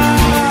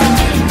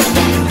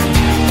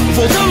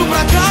 Voltando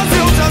pra casa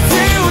eu já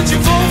sei onde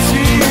vou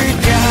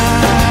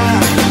ficar.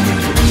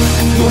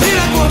 Dormir e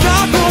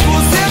acordar com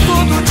você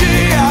todo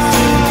dia,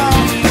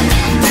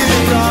 e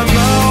pra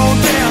não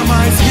ter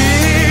mais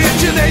que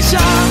te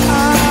deixar,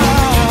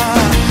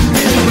 e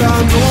pra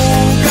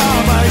nunca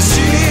mais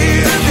te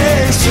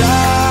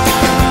deixar.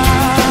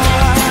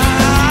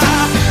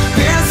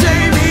 Pensa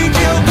em mim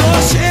que eu tô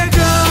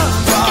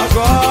chegando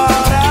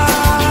agora,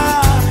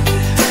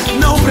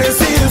 não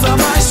precisa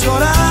mais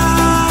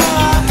chorar.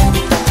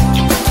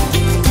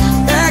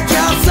 É que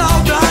a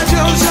saudade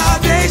eu já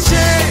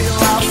deixei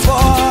lá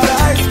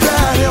fora.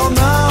 Espera, eu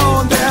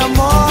não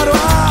demoro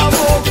a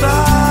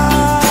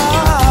voltar.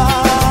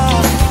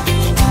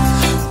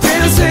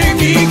 Pensa em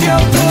mim que eu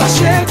tô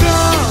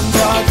chegando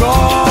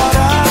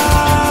agora,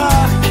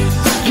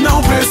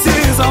 não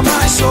precisa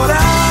mais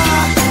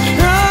chorar.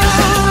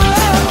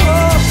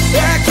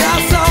 É que a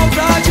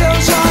saudade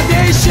eu já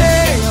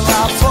deixei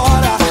lá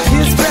fora.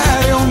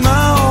 Espera, eu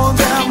não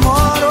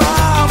demoro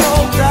a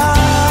voltar.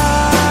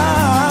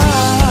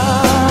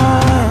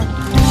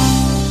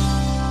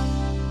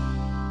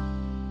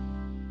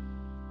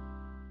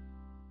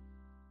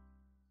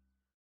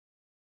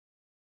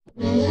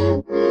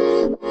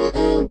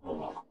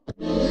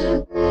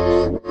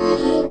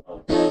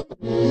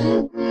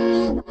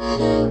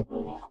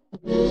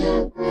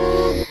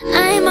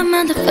 I'm a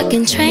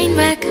motherfucking train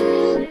wreck.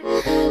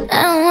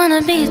 I don't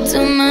wanna be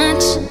too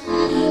much,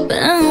 but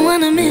I don't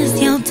wanna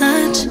miss your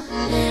touch.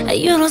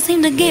 You don't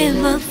seem to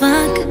give a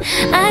fuck.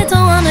 I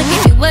don't wanna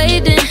keep you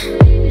waiting,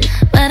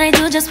 but I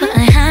do just what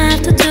I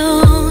have to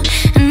do.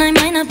 And I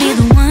might not be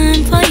the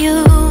one for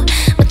you,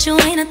 but you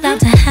ain't about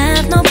to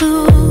have no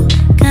boo.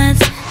 Cause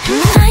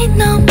I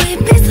know we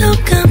be so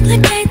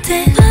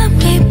complicated, but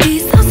we be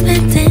so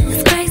spent.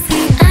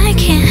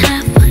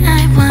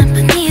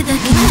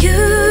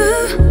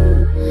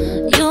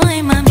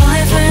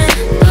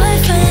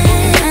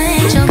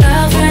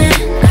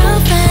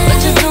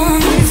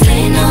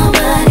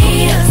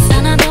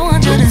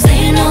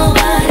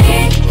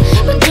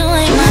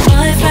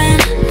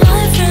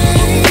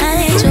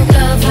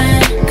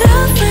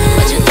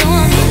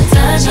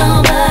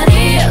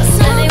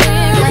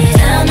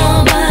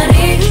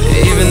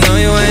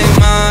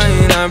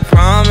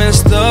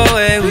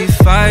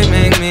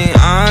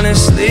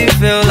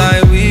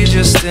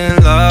 just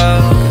in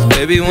love. 'Cause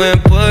baby, when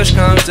push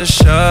comes to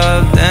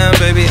shove, then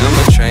baby, I'm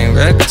a train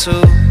wreck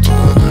too.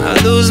 I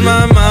lose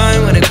my mind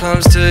when it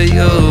comes to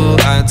you.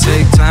 I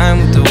take time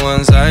with the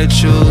ones I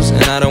choose,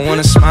 and I don't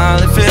wanna smile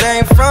if it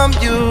ain't from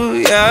you,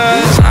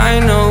 yeah. I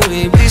know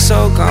we be so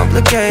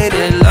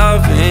complicated.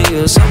 Loving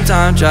you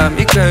sometimes drive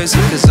me crazy,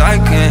 'cause I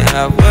can't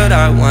have what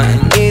I want,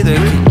 and neither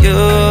can you.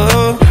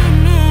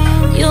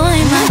 You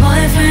ain't my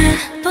boyfriend,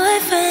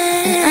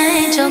 and I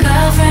ain't your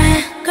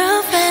girlfriend,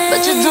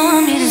 but you don't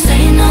want me to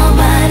say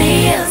nobody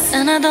else,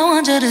 and I don't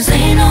want you to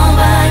say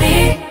nobody.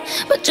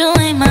 But you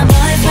ain't my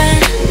boyfriend,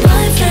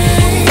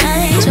 I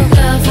ain't your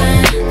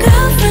girlfriend,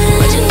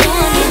 but you don't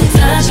want me to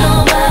touch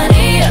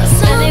nobody else,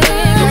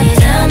 anyway,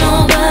 tell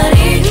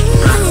nobody.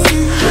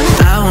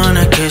 I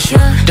wanna kiss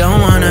you, don't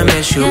wanna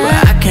miss you, but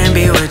I can't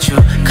be with you,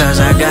 'cause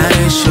I got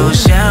issues.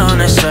 Yeah, on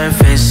the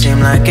surface, seem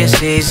like it's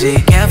easy.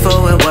 Careful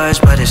with words,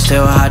 but it's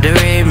still hard to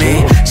read me.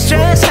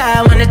 Stress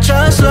high when the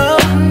trust low.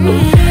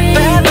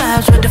 Bad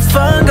vibes with the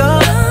fun go.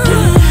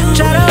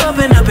 Try to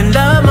open up and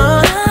love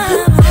more.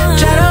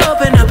 Try to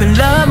open up and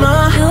love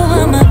more. You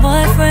are my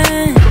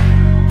boyfriend,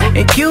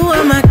 and you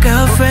are my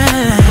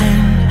girlfriend.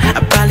 I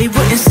probably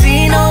wouldn't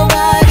see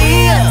nobody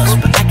else,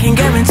 but I can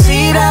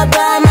guarantee that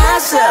by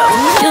myself.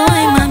 you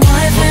ain't my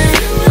boyfriend,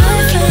 I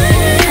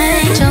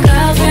ain't your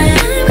girlfriend,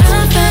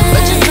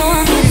 but you don't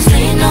want me to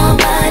say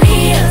nobody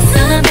else,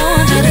 and I don't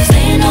want you to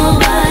say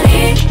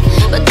nobody.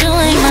 But you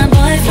ain't my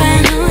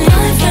boyfriend,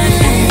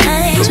 I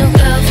ain't your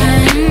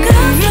girlfriend,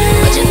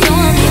 but you don't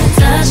want me to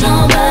touch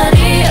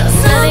nobody else,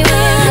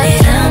 anyway,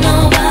 tell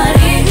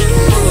nobody.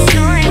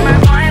 You ain't my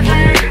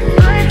boyfriend,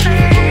 I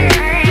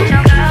ain't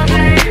your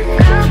girlfriend,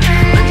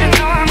 but you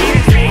don't want me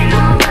to say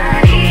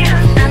nobody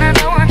else, and I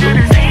don't want you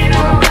to say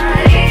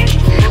nobody.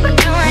 But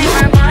you ain't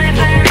my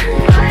boyfriend,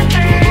 I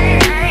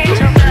ain't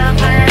your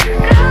girlfriend,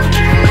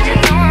 but you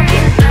don't want me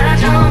to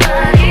touch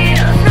nobody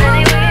else,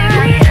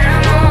 anyway, tell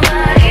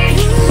nobody.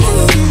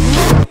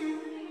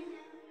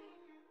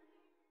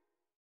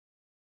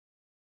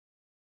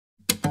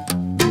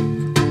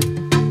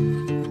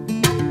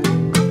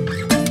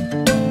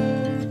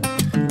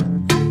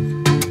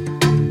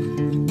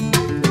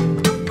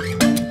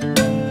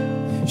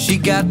 She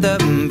got the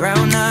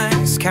brown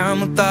eyes,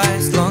 caramel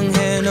thighs, long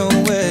hair, no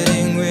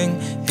wedding ring.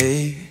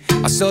 Hey,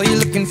 I saw you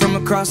looking from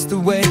across the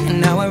way,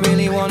 and now I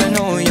really wanna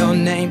know your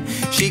name.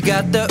 She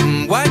got the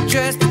white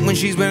dress, but when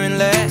she's wearing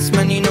less,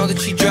 man, you know that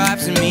she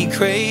drives me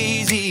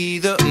crazy.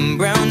 The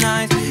brown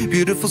eyes,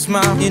 beautiful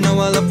smile, you know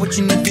I love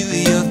watching you do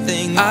your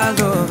thing. I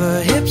love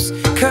her hips,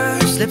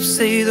 curves, lips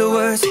say the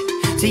words.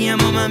 Te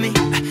amo mami,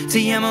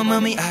 te amo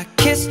mami. I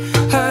kiss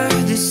her,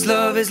 this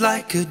love is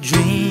like a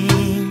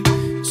dream.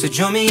 So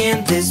join me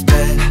in this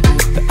bed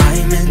that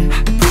I'm in.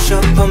 Push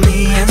up on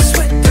me and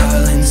sweat,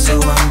 darling.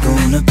 So I'm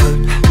gonna put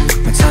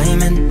my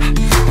time in.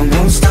 I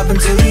won't stop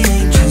until the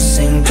angels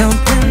sing. Jump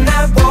in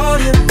that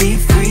water, be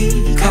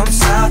free. Come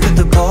south of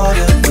the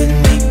border with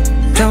me.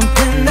 Jump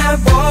in that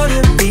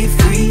water, be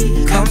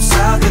free. Come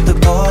south of the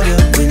border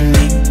with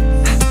me.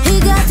 He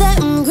got that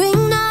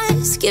green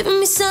eyes, giving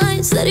me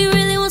signs that he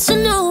really wants to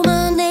know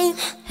my name.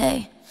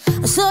 Hey,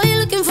 I saw you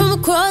looking from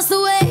across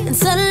the way, and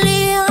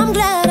suddenly I'm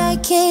glad I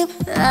came.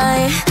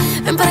 Ay,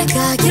 ven para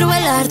acá, quiero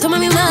bailar, toma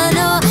mi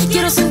mano.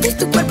 Quiero sentir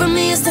tu cuerpo en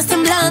mí, estás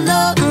temblando.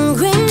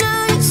 Green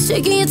eyes,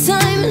 taking your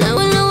time, and I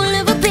will know we'll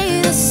never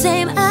be the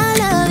same. I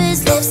love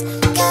his lips,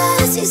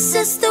 'cause he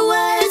says the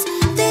words.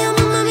 Te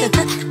amo mami,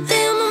 te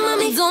amo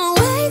mami. Don't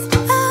wake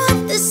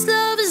up, this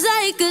love is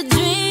like a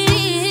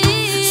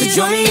dream. So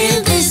join me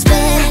in this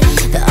bed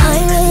that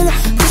I'm in.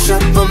 Push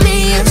up on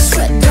me and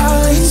sweat,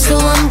 darling. So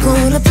I'm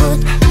gonna put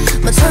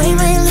my time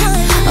in.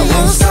 I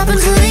won't stop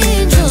until the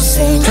angels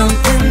sing.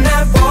 Jump in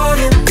that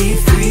water, be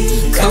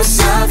free. Come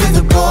south of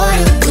the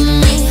border with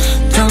me.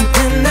 Jump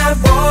in that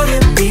water,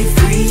 be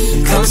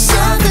free. Come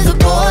south of the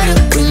border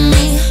with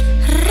me.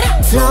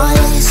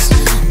 Flawless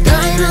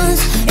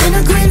diamonds in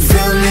a green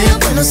field near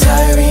Buenos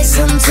Aires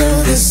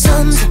until the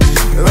sun's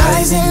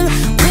rising.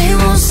 We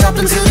won't stop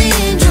until the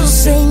angels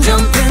sing.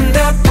 Jump in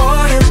that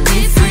water,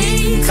 be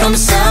free. Come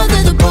south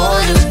of the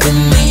border with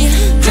me.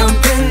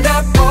 Jump in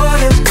that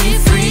water, be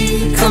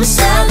free. Come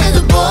south of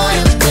the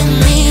border with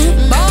me.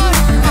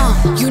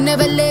 You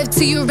never live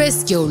till you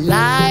risk your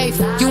life.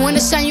 You wanna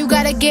shine, you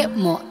gotta get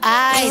more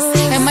eyes.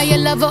 Am I your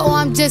lover or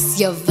I'm just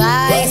your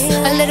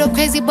vibe? A little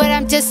crazy, but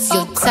I'm just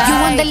your type. You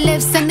want the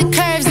lips and the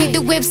curves, need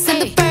the whips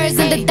and the furs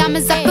and the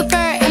diamonds I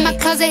prefer. In my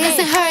closet, his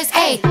and hers.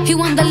 Ayy, he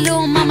want the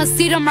little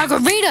mamacita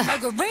margarita.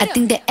 I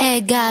think the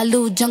egg got a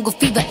little jungle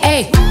fever.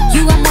 Ayy,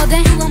 you want more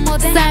than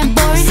something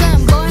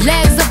boring.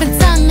 Legs up and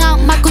tongue out,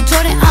 Michael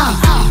Jordan.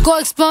 Go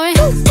exploring,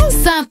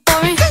 something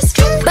foreign.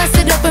 Bust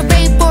it open,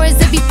 rainforest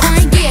if you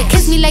pouring. Yeah,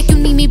 kiss me like you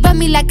need me, rub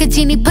me like a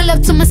genie. Pull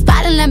up to my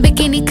spot in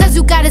Lamborghini, 'cause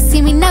you gotta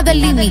see me, never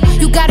leave me.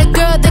 You got a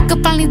girl that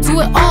could finally do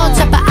it all.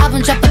 Drop an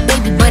album, drop a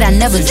baby, but I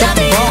never drop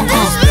a ball.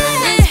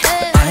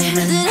 I'm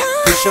in,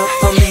 push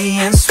up on me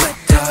and sweat,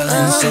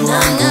 darling. So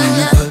I'm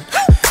gonna put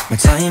my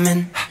time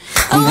in.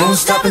 I won't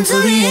stop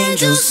until the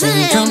angels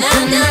sing. Jump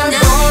in that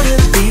water,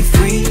 be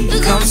free.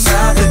 Come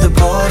south of the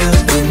border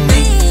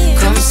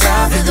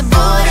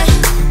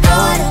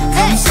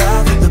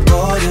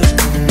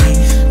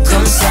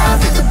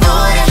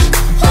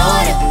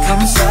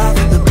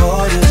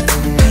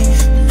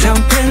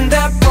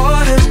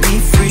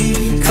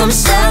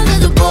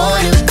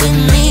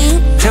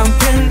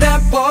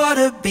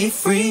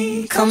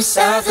come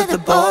south of the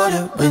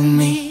border with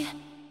me.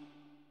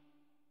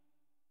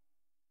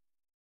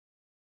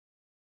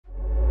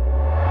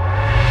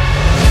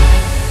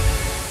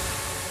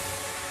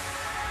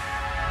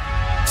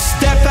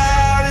 Step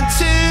out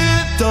into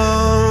the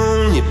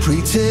dawn. You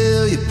pray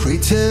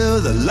till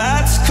the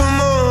lights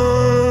come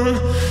on,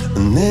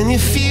 and then you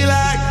feel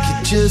like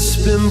you've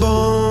just been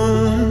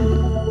born.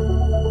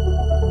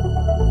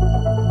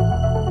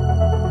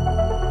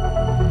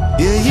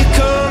 Yeah, you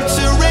come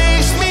to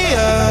raise me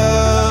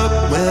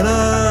up when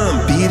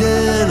I'm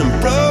beaten and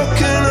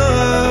broken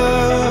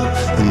up,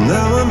 and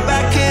now I'm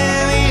back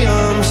in the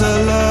arms of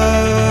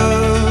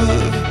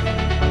love.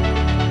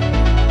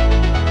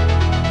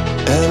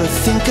 And I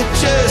think I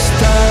just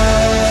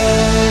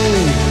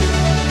died.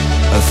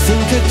 I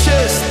think I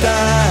just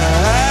died.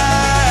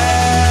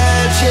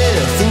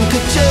 Yeah, I think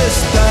I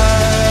just died.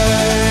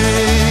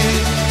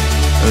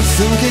 I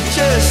think I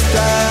just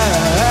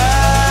died.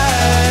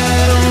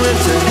 I went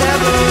to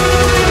heaven.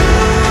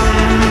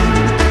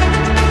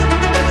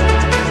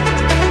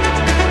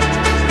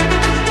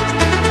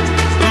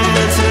 I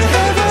went to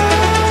heaven.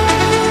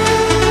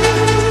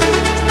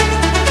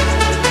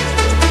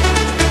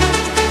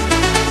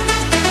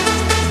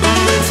 I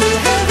went to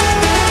heaven.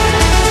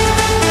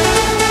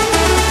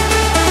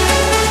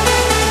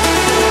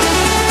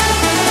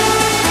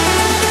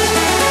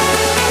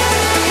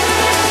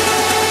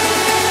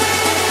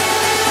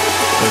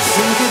 I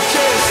think I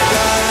just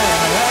died.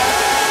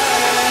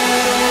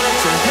 I went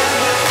to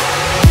heaven.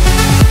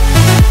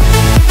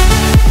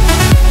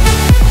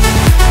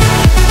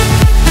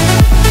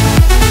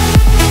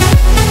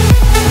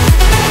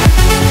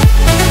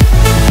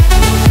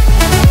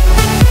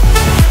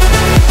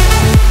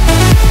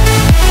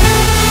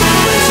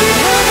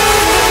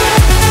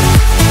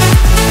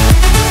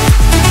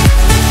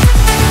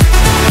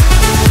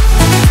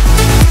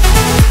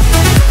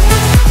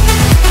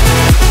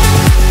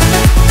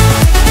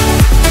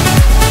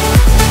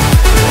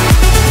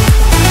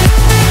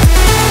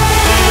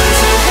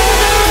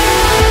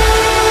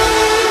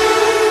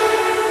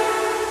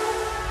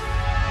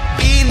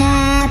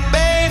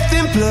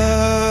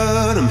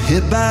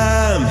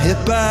 I'm hit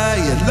by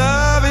your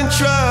loving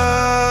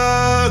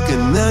drug,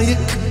 and now you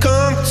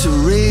come to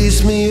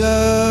raise me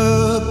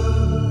up.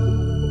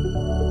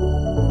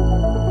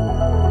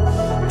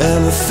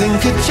 And I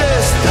think I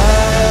just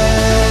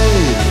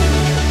died.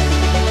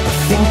 I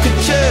think I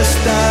just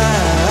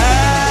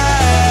died.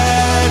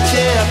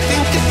 Yeah, I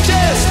think I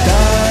just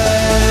died.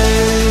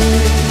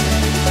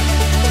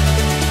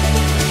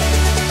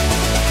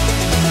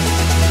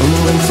 I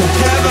went to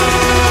heaven.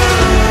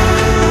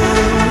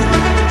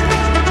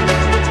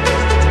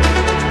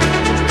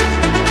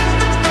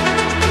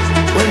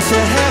 Went to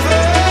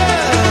heaven.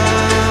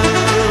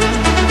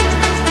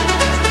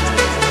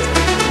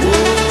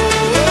 Whoa,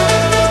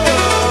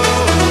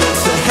 went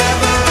to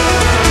heaven.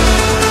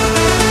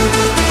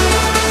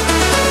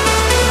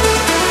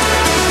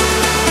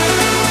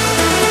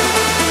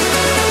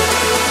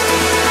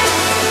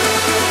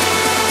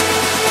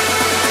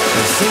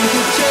 I think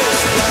it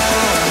just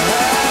died.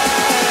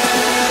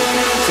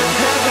 Went to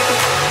heaven.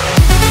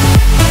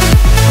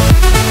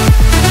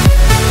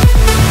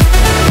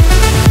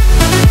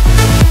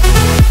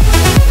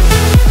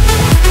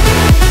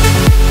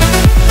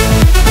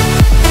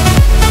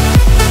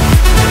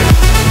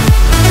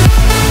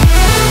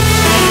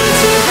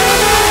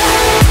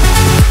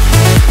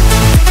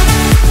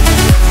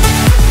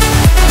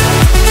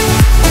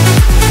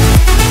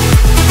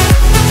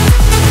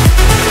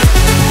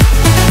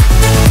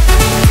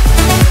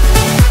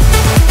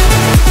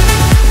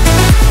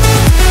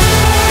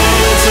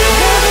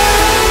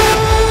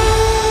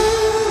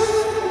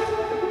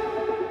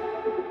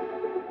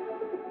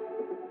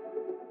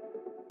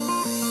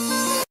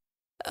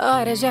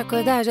 Hora de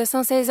acordar, já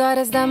são 6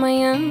 horas da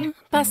manhã.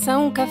 Passa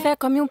um café,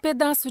 come um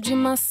pedaço de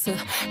maçã.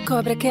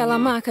 Cobre aquela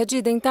marca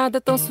de dentada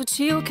tão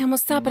sutil. Quer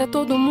mostrar pra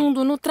todo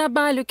mundo no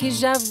trabalho que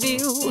já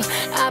viu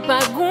a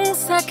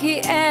bagunça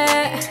que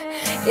é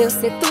eu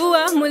ser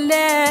tua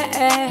mulher.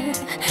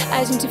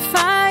 A gente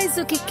faz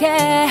o que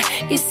quer,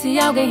 e se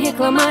alguém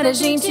reclamar a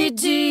gente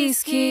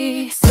diz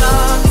que só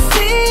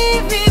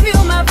se vive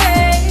uma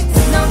vez.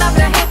 Não dá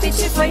pra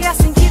repetir, foi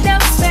assim que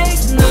Deus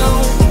fez.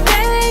 Não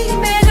tem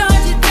melhor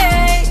de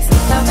três,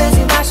 talvez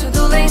embaixo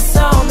do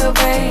lençol, meu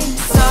bem.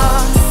 Só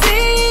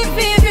se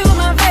vive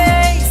uma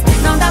vez.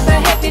 Não dá pra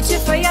repetir,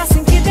 foi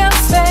assim que Deus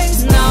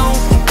fez. Não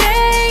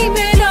tem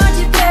melhor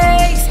de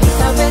três,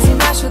 talvez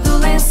embaixo do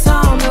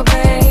lençol, meu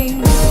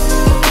bem.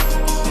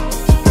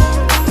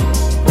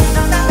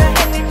 Não dá pra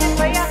repetir,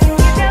 foi assim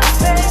que Deus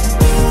fez.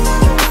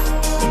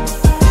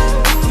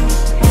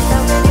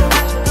 Talvez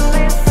embaixo do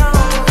lençol,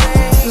 meu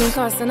bem. Me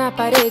encosta na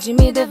parede,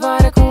 me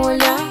devora com o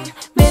olhar.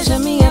 Beija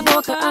minha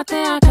boca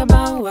até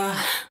acabar o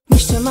ar. Me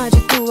chama de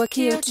tua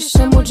que eu te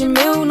chamo de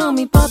meu. Não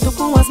me importo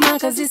com as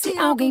marcas e se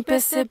alguém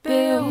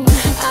percebeu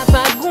a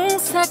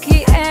bagunça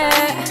que é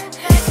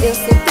eu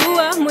ser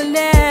tua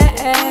mulher.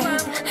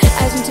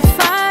 A gente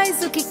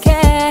faz o que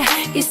quer,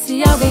 e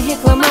se alguém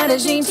reclamar a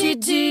gente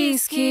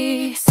diz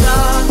que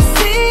só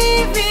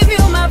se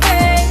vive uma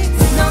vez.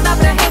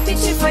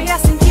 foi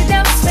assim que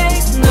Deus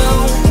fez.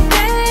 Não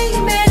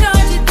tem melhor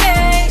de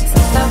três,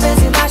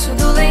 talvez embaixo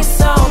do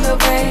lençol, meu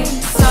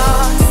bem.